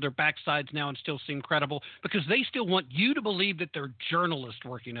cover their backsides now and still seem credible because they still want you to believe that they're journalists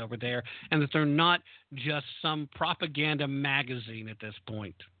working over there and that they're not just some propaganda magazine at this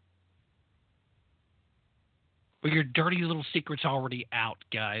point. Well, your dirty little secret's already out,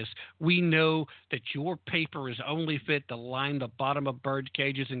 guys. We know that your paper is only fit to line the bottom of bird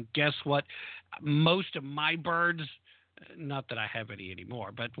cages, and guess what? Most of my birds, not that I have any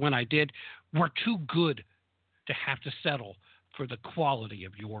anymore, but when I did, were too good to have to settle for the quality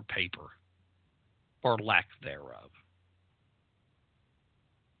of your paper or lack thereof.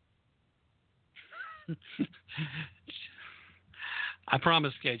 I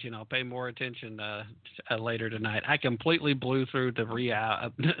promise, Cajun, I'll pay more attention later tonight. I completely blew through the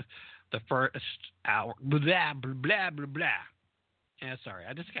first hour. Blah, blah, blah, blah, blah. Yeah, sorry.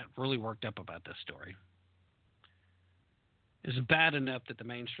 I just got really worked up about this story. It's bad enough that the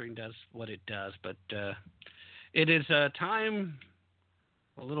mainstream does what it does, but it is a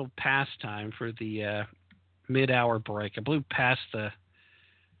little past time for the mid-hour break. I blew past the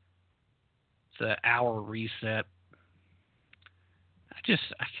hour reset.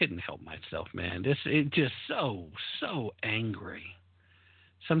 I couldn't help myself, man. It just so angry.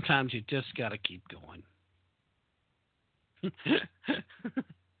 Sometimes you just got to keep going.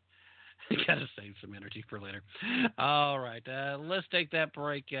 Got to save some energy for later. All right, let's take that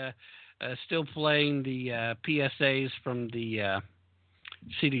break. Still playing the PSAs from the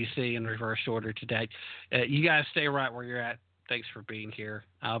CDC in reverse order today. You guys stay right where you're at. Thanks for being here.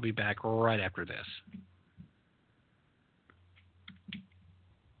 I'll be back right after this.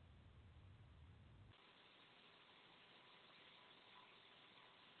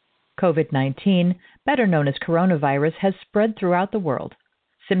 COVID-19, better known as coronavirus, has spread throughout the world.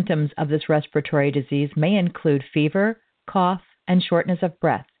 Symptoms of this respiratory disease may include fever, cough, and shortness of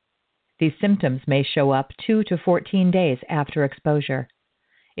breath. These symptoms may show up 2 to 14 days after exposure.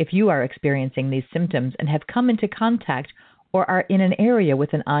 If you are experiencing these symptoms and have come into contact or are in an area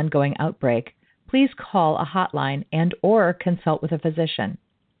with an ongoing outbreak, please call a hotline and/or consult with a physician.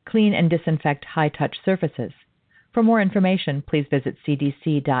 Clean and disinfect high-touch surfaces. For more information, please visit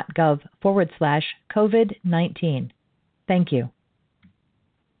cdc.gov/COVID-19. Thank you.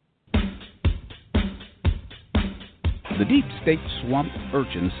 The deep state swamp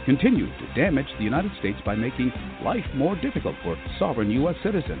urchins continue to damage the United States by making life more difficult for sovereign U.S.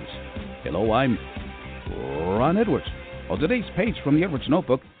 citizens. Hello, I'm Ron Edwards. On today's page from the Edwards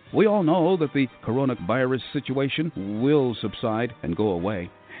Notebook, we all know that the coronavirus situation will subside and go away,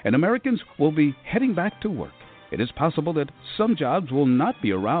 and Americans will be heading back to work. It is possible that some jobs will not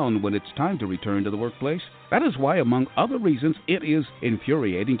be around when it's time to return to the workplace. That is why, among other reasons, it is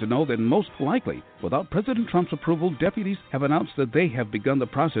infuriating to know that most likely, without President Trump's approval, deputies have announced that they have begun the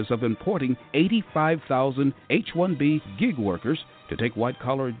process of importing 85,000 H-1B gig workers to take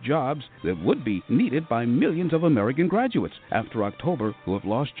white-collar jobs that would be needed by millions of American graduates after October who have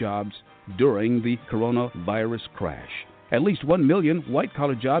lost jobs during the coronavirus crash. At least 1 million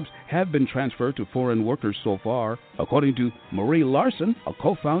white-collar jobs have been transferred to foreign workers so far, according to Marie Larson, a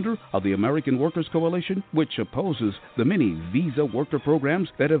co-founder of the American Workers Coalition, which opposes the many visa worker programs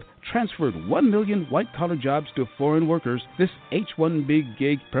that have transferred 1 million white-collar jobs to foreign workers. This H-1B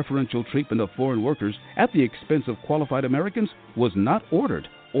gig preferential treatment of foreign workers at the expense of qualified Americans was not ordered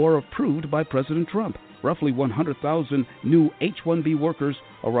or approved by President Trump. Roughly 100,000 new H-1B workers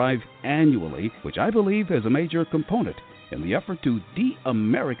arrive annually, which I believe is a major component in the effort to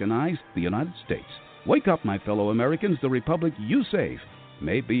de-Americanize the United States. Wake up, my fellow Americans. The republic you save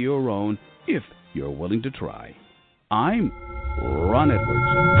may be your own if you're willing to try. I'm Ron Edwards.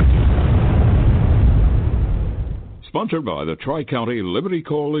 Sponsored by the Tri-County Liberty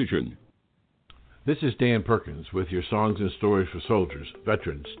Coalition. This is Dan Perkins with your Songs and Stories for Soldiers,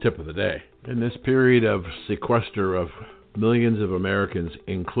 Veterans Tip of the Day. In this period of sequester of millions of Americans,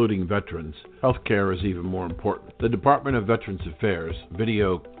 including veterans, healthcare is even more important. The Department of Veterans Affairs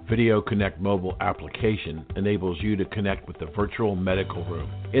Video Connect mobile application enables you to connect with the virtual medical room.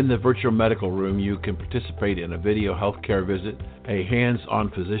 In the virtual medical room, you can participate in a video healthcare visit. A hands-on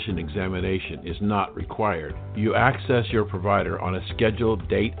physician examination is not required. You access your provider on a scheduled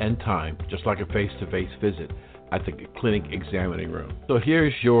date and time, just like a face-to-face visit at the clinic examining room. So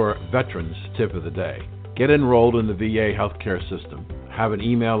here's your Veterans Tip of the Day. Get enrolled in the VA healthcare system. Have an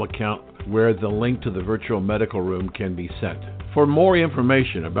email account where the link to the virtual medical room can be sent. For more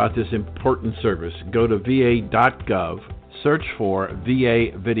information about this important service, go to va.gov, search for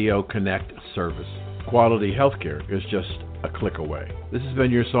VA Video Connect service. Quality healthcare is just a click away. This has been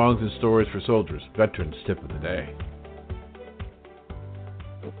your Songs and Stories for Soldiers, Veterans Tip of the Day.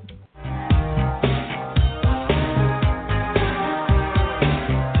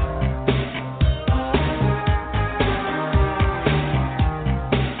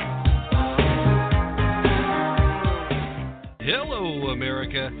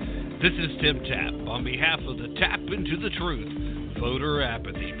 This is Tim Tapp on behalf of the Tap Into the Truth Voter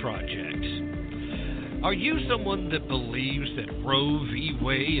Apathy Project. Are you someone that believes that Roe v.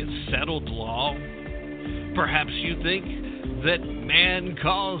 Wade is settled law? Perhaps you think that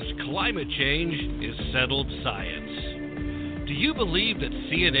man-caused climate change is settled science. Do you believe that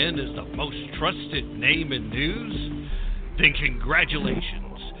CNN is the most trusted name in news? Then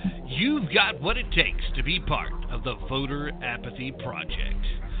congratulations. you've got what it takes to be part of the Voter Apathy Project.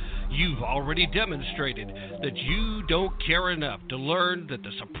 You've already demonstrated that you don't care enough to learn that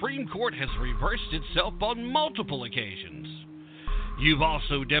the Supreme Court has reversed itself on multiple occasions. You've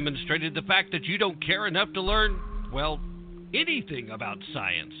also demonstrated the fact that you don't care enough to learn, well, anything about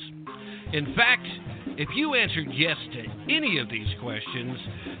science. In fact, if you answered yes to any of these questions,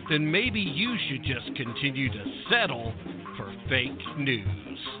 then maybe you should just continue to settle for fake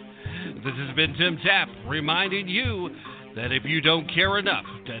news. This has been Tim Tapp reminding you that if you don't care enough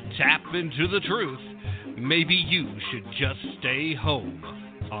to tap into the truth, maybe you should just stay home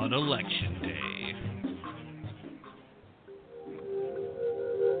on Election Day.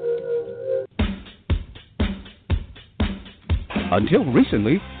 Until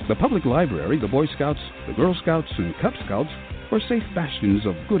recently, the public library, the Boy Scouts, the Girl Scouts, and Cub Scouts were safe bastions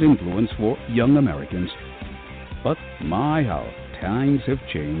of good influence for young Americans. But my, how times have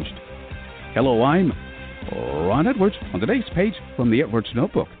changed. Hello, I'm Ron Edwards on today's page from the Edwards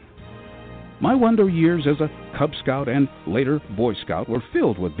Notebook. My wonder years as a Cub Scout and later Boy Scout were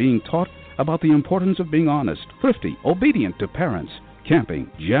filled with being taught about the importance of being honest, thrifty, obedient to parents, camping,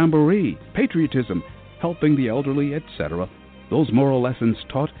 jamboree, patriotism, helping the elderly, etc. Those moral lessons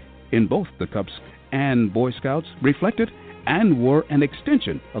taught in both the Cubs and Boy Scouts reflected and were an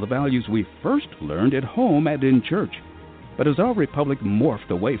extension of the values we first learned at home and in church. But as our republic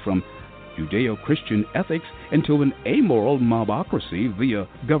morphed away from Judeo-Christian ethics into an amoral mobocracy via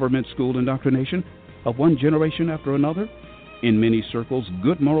government school indoctrination of one generation after another, in many circles,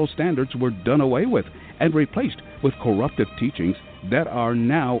 good moral standards were done away with and replaced with corruptive teachings that are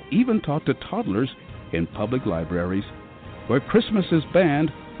now even taught to toddlers in public libraries, where Christmas is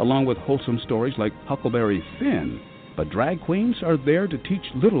banned along with wholesome stories like Huckleberry Finn. But drag queens are there to teach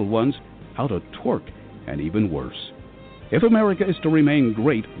little ones how to twerk, and even worse. If America is to remain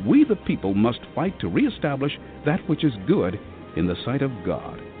great, we the people must fight to reestablish that which is good in the sight of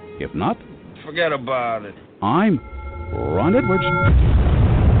God. If not, forget about it. I'm Ron Edwards.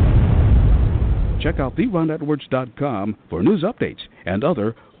 Check out theronedwards.com for news updates and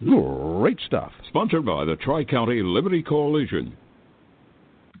other great stuff. Sponsored by the Tri-County Liberty Coalition.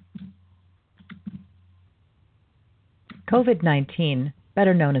 COVID-19,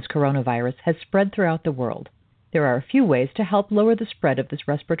 better known as coronavirus, has spread throughout the world. There are a few ways to help lower the spread of this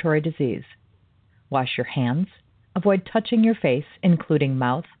respiratory disease. Wash your hands. Avoid touching your face, including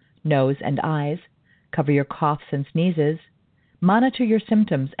mouth, nose, and eyes. Cover your coughs and sneezes. Monitor your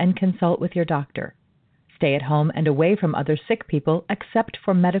symptoms and consult with your doctor. Stay at home and away from other sick people except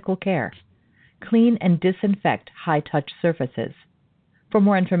for medical care. Clean and disinfect high-touch surfaces. For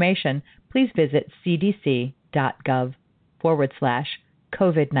more information, please visit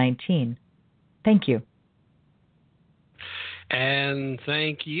cdc.gov/COVID-19. Thank you. And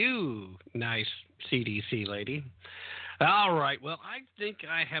thank you, nice CDC lady. All right, well, I think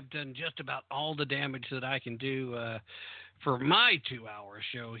I have done just about all the damage that I can do for my 2-hour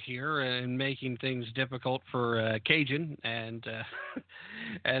show here and making things difficult for Cajun. And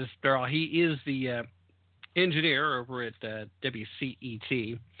as he is the engineer over at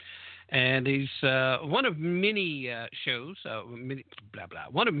WCET. And he's one of many shows,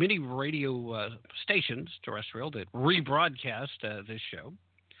 one of many radio stations, terrestrial, that rebroadcast this show.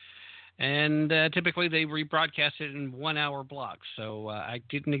 And typically they rebroadcast it in 1-hour blocks. So I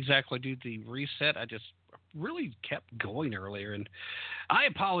didn't exactly do the reset. I just really kept going earlier. And I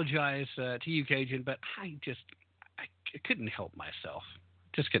apologize to you, Cajun, but I couldn't help myself.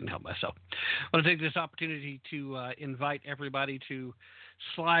 Just couldn't help myself. I want to take this opportunity to invite everybody to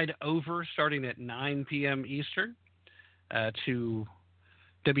slide over starting at 9 p.m. Eastern to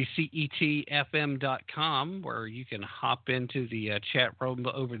WCETFM.com, where you can hop into the chat room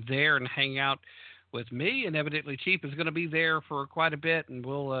over there and hang out with me. And evidently Chief is going to be there for quite a bit, and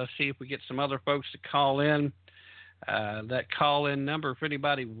we'll see if we get some other folks to call in. That call-in number, if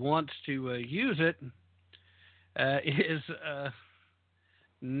anybody wants to use it, is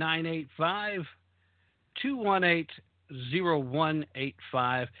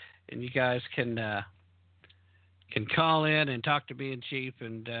 985-218-0185, and you guys can call in and talk to me and Chief,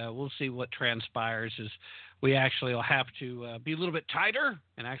 and we'll see what transpires. As we actually will have to be a little bit tighter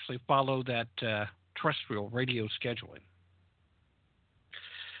and actually follow that terrestrial radio scheduling.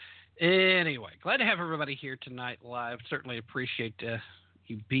 Anyway, glad to have everybody here tonight live. Certainly appreciate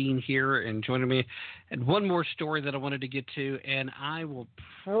you being here and joining me. And one more story that I wanted to get to, and I will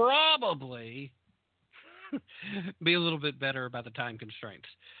probably be a little bit better about the time constraints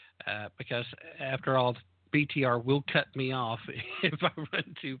because, after all, BTR will cut me off if I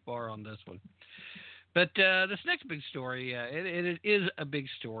run too far on this one. But this next big story, it is a big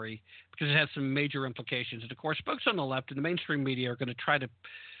story because it has some major implications. And, of course, folks on the left and the mainstream media are going to try to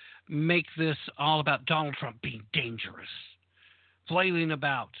make this all about Donald Trump being dangerous, flailing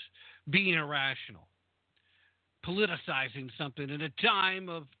about, being irrational, politicizing something in a time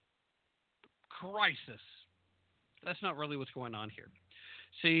of crisis. That's not really what's going on here.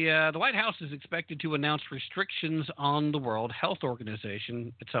 See, the White House is expected to announce restrictions on the World Health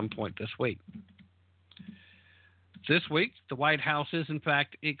Organization at some point this week. This week, the White House is, in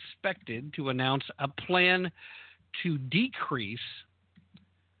fact, expected to announce a plan to decrease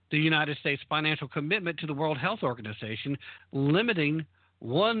the United States' financial commitment to the World Health Organization, limiting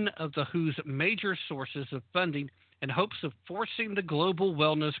one of the WHO's major sources of funding in hopes of forcing the Global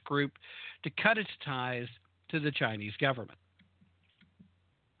Wellness Group to cut its ties to the Chinese government.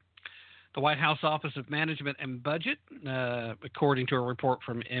 The White House Office of Management and Budget, according to a report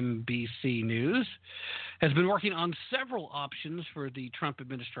from NBC News, has been working on several options for the Trump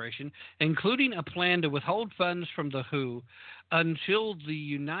administration, including a plan to withhold funds from the WHO until the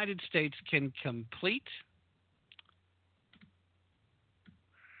United States can complete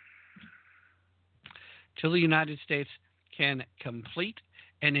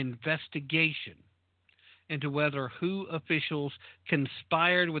an investigation into whether WHO officials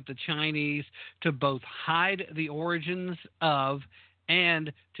conspired with the Chinese to both hide the origins of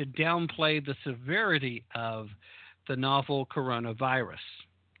and to downplay the severity of the novel coronavirus.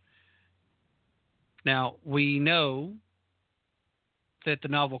 Now, we know that the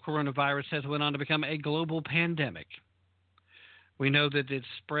novel coronavirus has went on to become a global pandemic. We know that its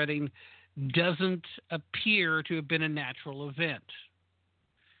spreading doesn't appear to have been a natural event.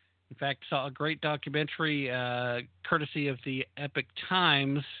 In fact, saw a great documentary courtesy of the Epoch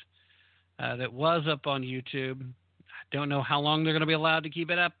Times that was up on YouTube. I don't know how long they're going to be allowed to keep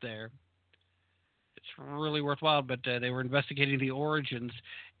it up there. It's really worthwhile, but they were investigating the origins.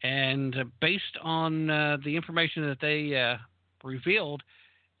 And based on the information that they revealed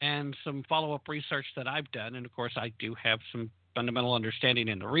and some follow-up research that I've done, and, of course, I do have some fundamental understanding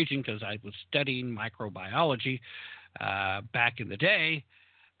in the region because I was studying microbiology back in the day,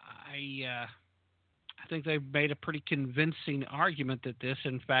 I think they've made a pretty convincing argument that this,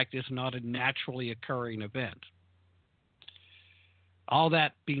 in fact, is not a naturally occurring event. All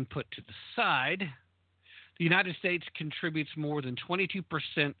that being put to the side, the United States contributes more than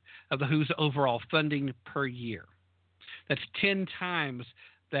 22% of the WHO's overall funding per year. That's 10 times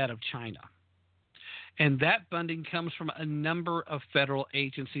that of China. And that funding comes from a number of federal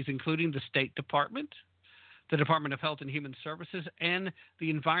agencies, including the State Department, the Department of Health and Human Services, and the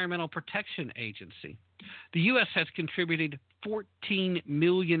Environmental Protection Agency. The U.S. has contributed $14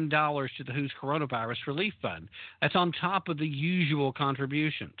 million to the WHO's Coronavirus Relief Fund. That's on top of the usual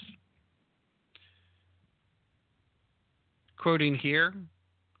contributions. Quoting here,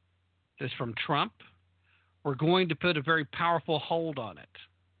 this is from Trump, "We're going to put a very powerful hold on it.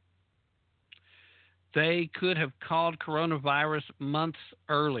 They could have called coronavirus months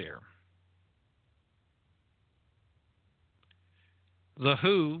earlier. The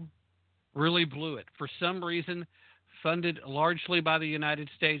WHO really blew it. For some reason, funded largely by the United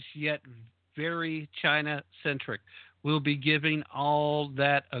States, yet very China-centric. We'll be giving all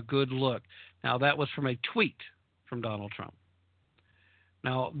that a good look." Now, that was from a tweet from Donald Trump.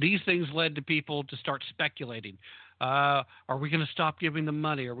 Now, these things led to people to start speculating. Are we going to stop giving them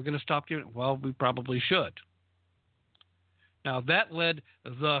money? Are we going to stop giving? Well, we probably should. Now, that led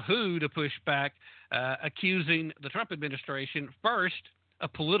the WHO to push back, accusing the Trump administration first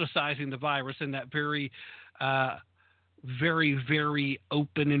of politicizing the virus in that very, very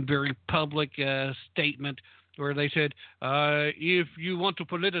open and very public statement where they said, if you want to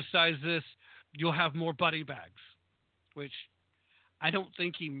politicize this, you'll have more body bags, which I don't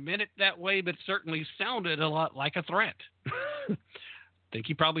think he meant it that way, but certainly sounded a lot like a threat. I think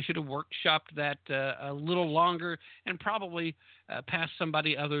he probably should have workshopped that a little longer and probably past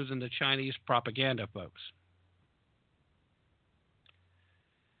somebody other than the Chinese propaganda folks.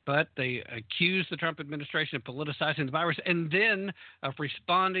 But they accused the Trump administration of politicizing the virus and then of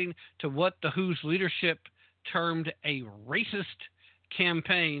responding to what the WHO's leadership termed a racist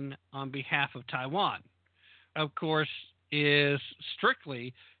campaign on behalf of Taiwan. Of course, is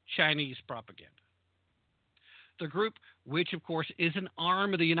strictly Chinese propaganda. The group, which of course is an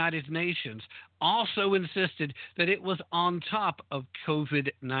arm of the United Nations, also insisted that it was on top of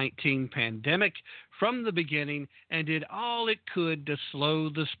COVID-19 pandemic from the beginning and did all it could to slow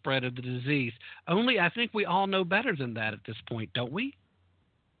the spread of the disease. Only I think we all know better than that at this point, don't we?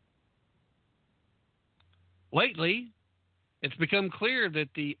 Lately, It's become clear that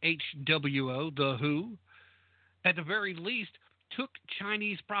the HWO, the WHO, at the very least, took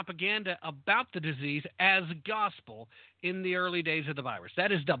Chinese propaganda about the disease as gospel in the early days of the virus.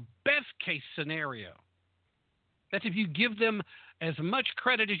 That is the best case scenario. That's if you give them as much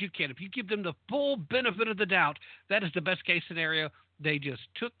credit as you can. If you give them the full benefit of the doubt, that is the best case scenario. They just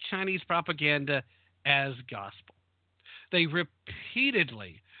took Chinese propaganda as gospel. They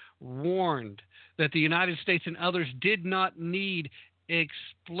repeatedly warned that the United States and others did not need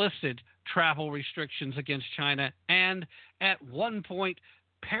explicit travel restrictions against China, and at one point,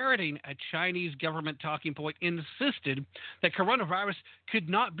 parroting a Chinese government talking point, insisted that coronavirus could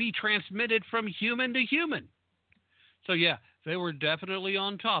not be transmitted from human to human. So yeah, they were definitely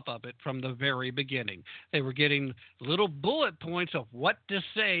on top of it from the very beginning. They were getting little bullet points of what to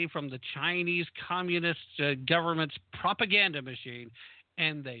say from the Chinese Communist government's propaganda machine,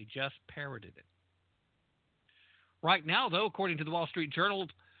 and they just parroted it. Right now, though, according to the Wall Street Journal,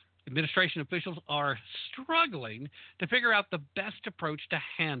 administration officials are struggling to figure out the best approach to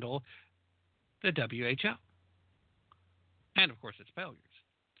handle the WHO. And, of course, its failures.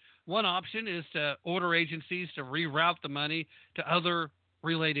 One option is to order agencies to reroute the money to other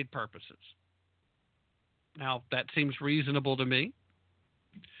related purposes. Now, that seems reasonable to me.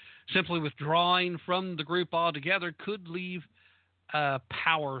 Simply withdrawing from the group altogether could leave a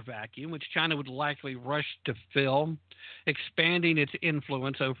power vacuum, which China would likely rush to fill, expanding its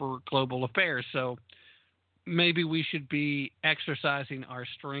influence over global affairs. So maybe we should be exercising our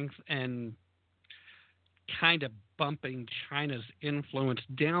strength and kind of bumping China's influence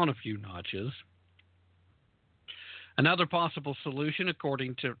down a few notches. Another possible solution,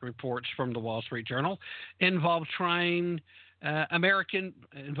 according to reports from the Wall Street Journal, involved tying American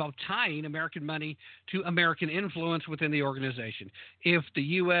money to American influence within the organization. If the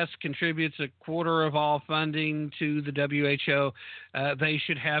U.S. contributes a quarter of all funding to the WHO, they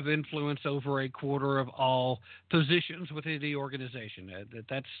should have influence over a quarter of all positions within the organization.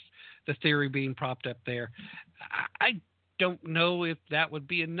 That's the theory being propped up there. I don't know if that would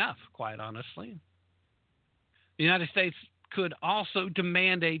be enough, quite honestly. The United States could also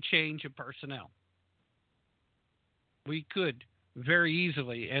demand a change of personnel. We could very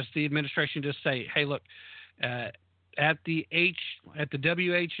easily, as the administration, just say, hey, look, at the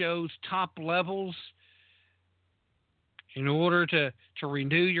WHO's top levels, in order to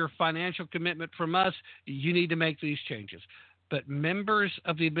renew your financial commitment from us, you need to make these changes. But members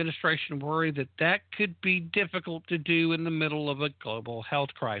of the administration worry that could be difficult to do in the middle of a global health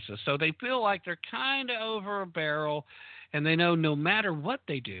crisis. So they feel like they're kind of over a barrel, and they know no matter what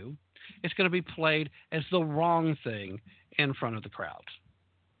they do, it's going to be played as the wrong thing in front of the crowds.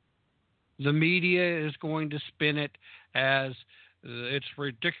 The media is going to spin it as it's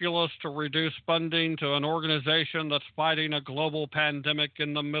ridiculous to reduce funding to an organization that's fighting a global pandemic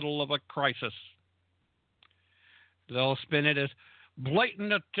in the middle of a crisis. They'll spin it as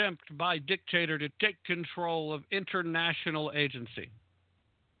blatant attempt by dictator to take control of international agency.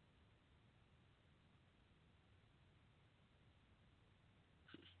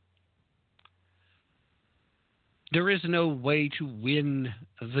 There is no way to win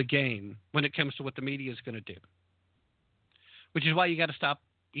the game when it comes to what the media is going to do, which is why you got to stop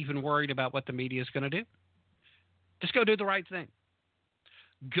even worried about what the media is going to do. Just go do the right thing.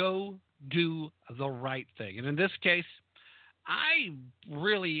 Go do the right thing. And in this case, I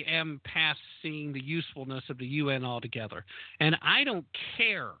really am past seeing the usefulness of the UN altogether. And I don't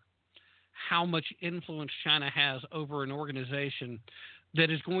care how much influence China has over an organization that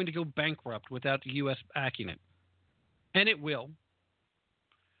is going to go bankrupt without the U.S. backing it. And it will.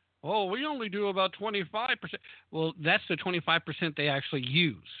 Oh, we only do about 25%. Well, that's the 25% they actually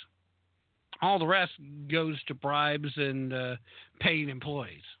use. All the rest goes to bribes and paying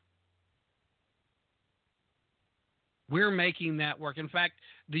employees. We're making that work. In fact,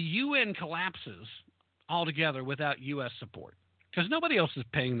 the UN collapses altogether without U.S. support because nobody else is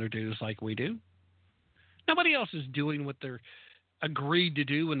paying their dues like we do. Nobody else is doing what they're agreed to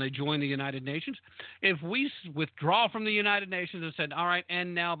do when they join the United Nations. If we withdraw from the United Nations and said, all right,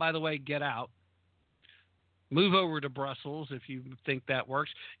 and now, by the way, get out, move over to Brussels if you think that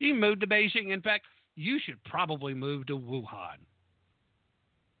works. You can move to Beijing. In fact, you should probably move to Wuhan.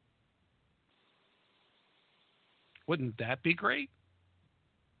 Wouldn't that be great?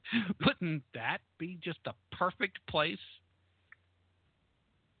 Wouldn't that be just the perfect place?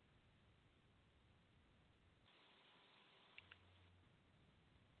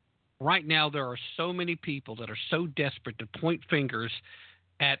 Right now, there are so many people that are so desperate to point fingers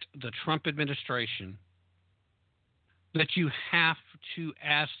at the Trump administration that you have to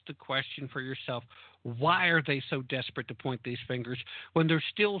ask the question for yourself, why are they so desperate to point these fingers when there's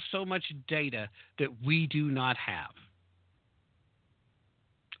still so much data that we do not have?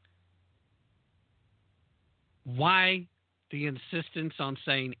 Why the insistence on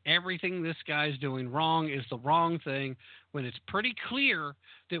saying everything this guy's doing wrong is the wrong thing when it's pretty clear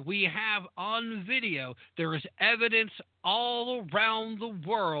that we have on video, there is evidence all around the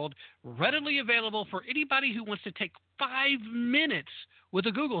world readily available for anybody who wants to take 5 minutes with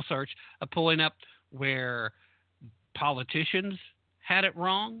a Google search of pulling up where politicians had it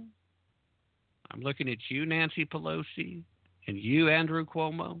wrong. I'm looking at you, Nancy Pelosi, and you, Andrew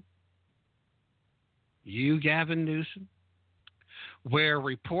Cuomo, you, Gavin Newsom. Where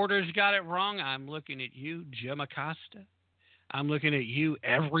reporters got it wrong, I'm looking at you, Jim Acosta. I'm looking at you,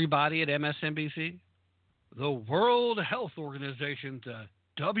 everybody at MSNBC. The World Health Organization, the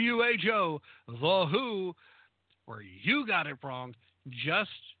WHO, the WHO, where you got it wrong,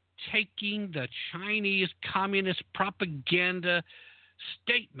 just taking the Chinese communist propaganda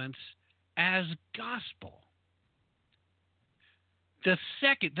statements as gospel. The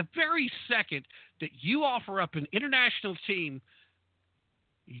very second that you offer up an international team,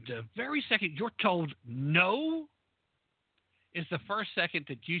 the very second you're told no is the first second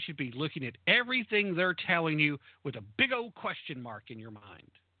that you should be looking at everything they're telling you with a big old question mark in your mind.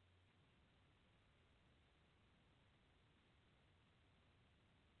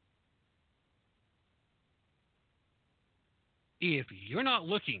 If you're not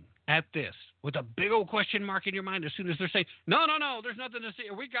looking at this with a big old question mark in your mind as soon as they're saying, no, there's nothing to see.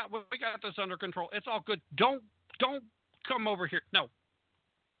 We got this under control. It's all good. Don't come over here. No.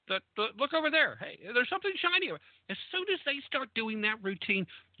 Look over there. Hey, there's something shiny. As soon as they start doing that routine,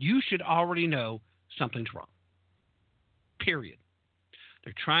 you should already know something's wrong. Period.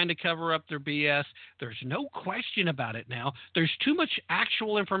 They're trying to cover up their BS. There's no question about it now. There's too much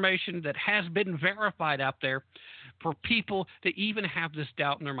actual information that has been verified out there for people to even have this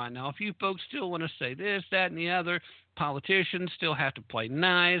doubt in their mind. Now, if you folks still want to say this, that, and the other, politicians still have to play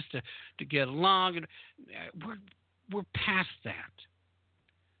nice to get along. We're past that.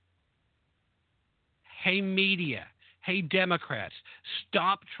 Hey, media. Hey, Democrats.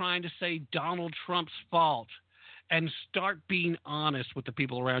 Stop trying to say Donald Trump's fault and start being honest with the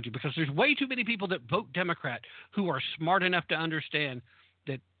people around you, because there's way too many people that vote Democrat who are smart enough to understand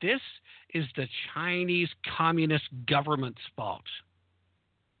that this is the Chinese communist government's fault.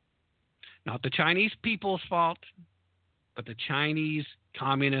 Not the Chinese people's fault, but the Chinese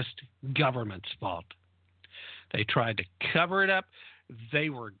communist government's fault. They tried to cover it up. They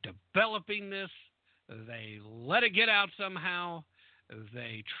were developing this. They let it get out somehow.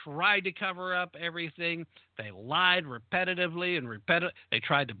 They tried to cover up everything. They lied repetitively and They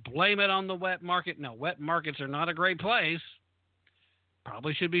tried to blame it on the wet market. Now, wet markets are not a great place.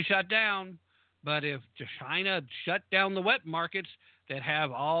 Probably should be shut down. But if China shut down the wet markets that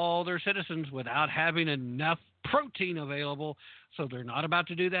have all their citizens without having enough protein available, so they're not about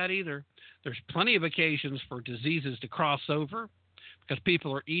to do that either. There's plenty of occasions for diseases to cross over because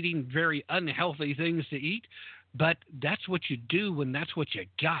people are eating very unhealthy things to eat. But that's what you do when that's what you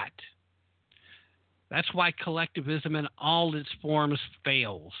got. That's why collectivism in all its forms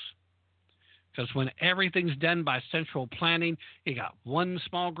fails. Because when everything's done by central planning, you got one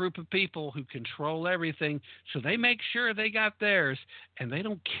small group of people who control everything, so they make sure they got theirs, and they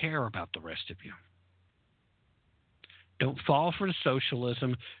don't care about the rest of you. Don't fall for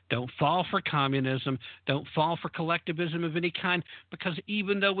socialism. Don't fall for communism. Don't fall for collectivism of any kind, because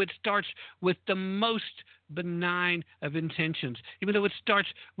even though it starts with the most benign of intentions, even though it starts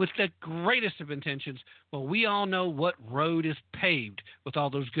with the greatest of intentions, well, we all know what road is paved with all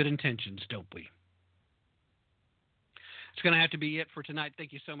those good intentions, don't we? It's going to have to be it for tonight.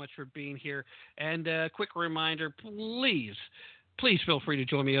 Thank you so much for being here. And a quick reminder, please feel free to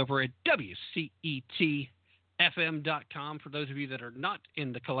join me over at WCETFM.com for those of you that are not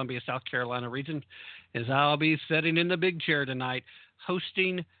in the Columbia, South Carolina region, as I'll be sitting in the big chair tonight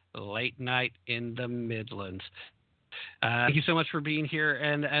hosting Late Night in the Midlands. Thank you so much for being here.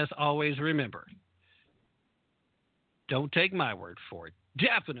 And as always, remember, don't take my word for it.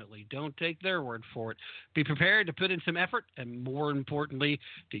 Definitely don't take their word for it. Be prepared to put in some effort, and more importantly,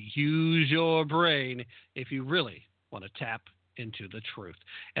 to use your brain if you really want to tap into the truth.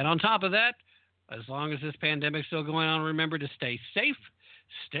 And on top of that, as long as this pandemic's still going on, remember to stay safe,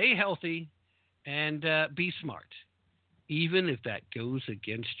 stay healthy, and be smart, even if that goes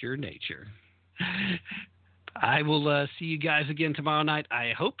against your nature. I will see you guys again tomorrow night,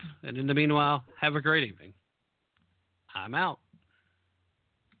 I hope. And in the meanwhile, have a great evening. I'm out.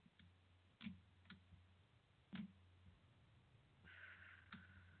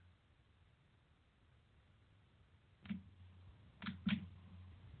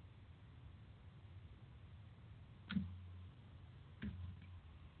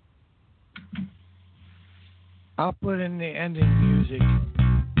 I'll put in the ending music.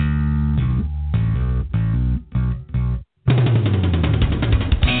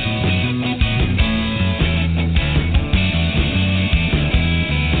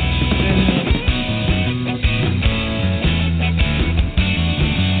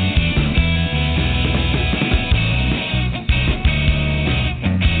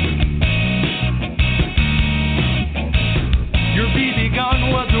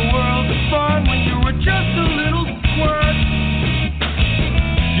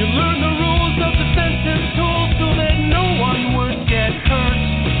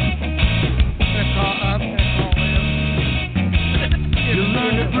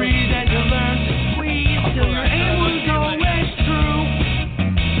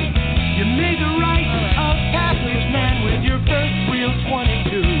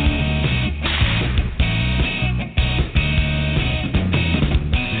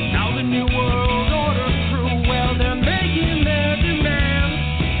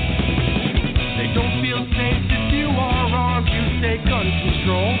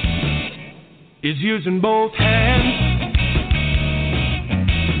 Is using both hands.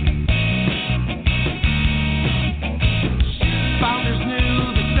 Founders knew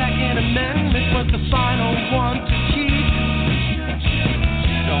the Second Amendment was the final one to keep,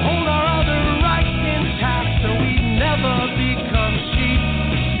 to hold our other rights intact so we'd never become sheep.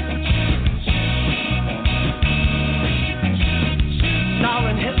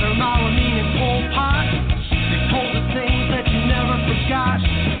 Stalin, Hitler, Mao, and Pol Pot, they told us things that you never forgot.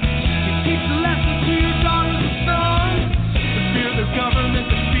 Teach the lesson to your daughters and sons. The fear of the government,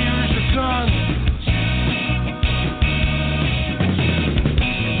 the fear is your gun.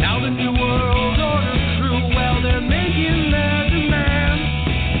 Now the New World Order crew, well, they're making their demands.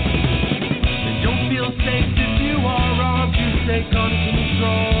 They don't feel safe if you are armed. You say gun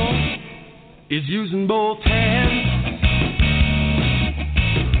control is using both hands.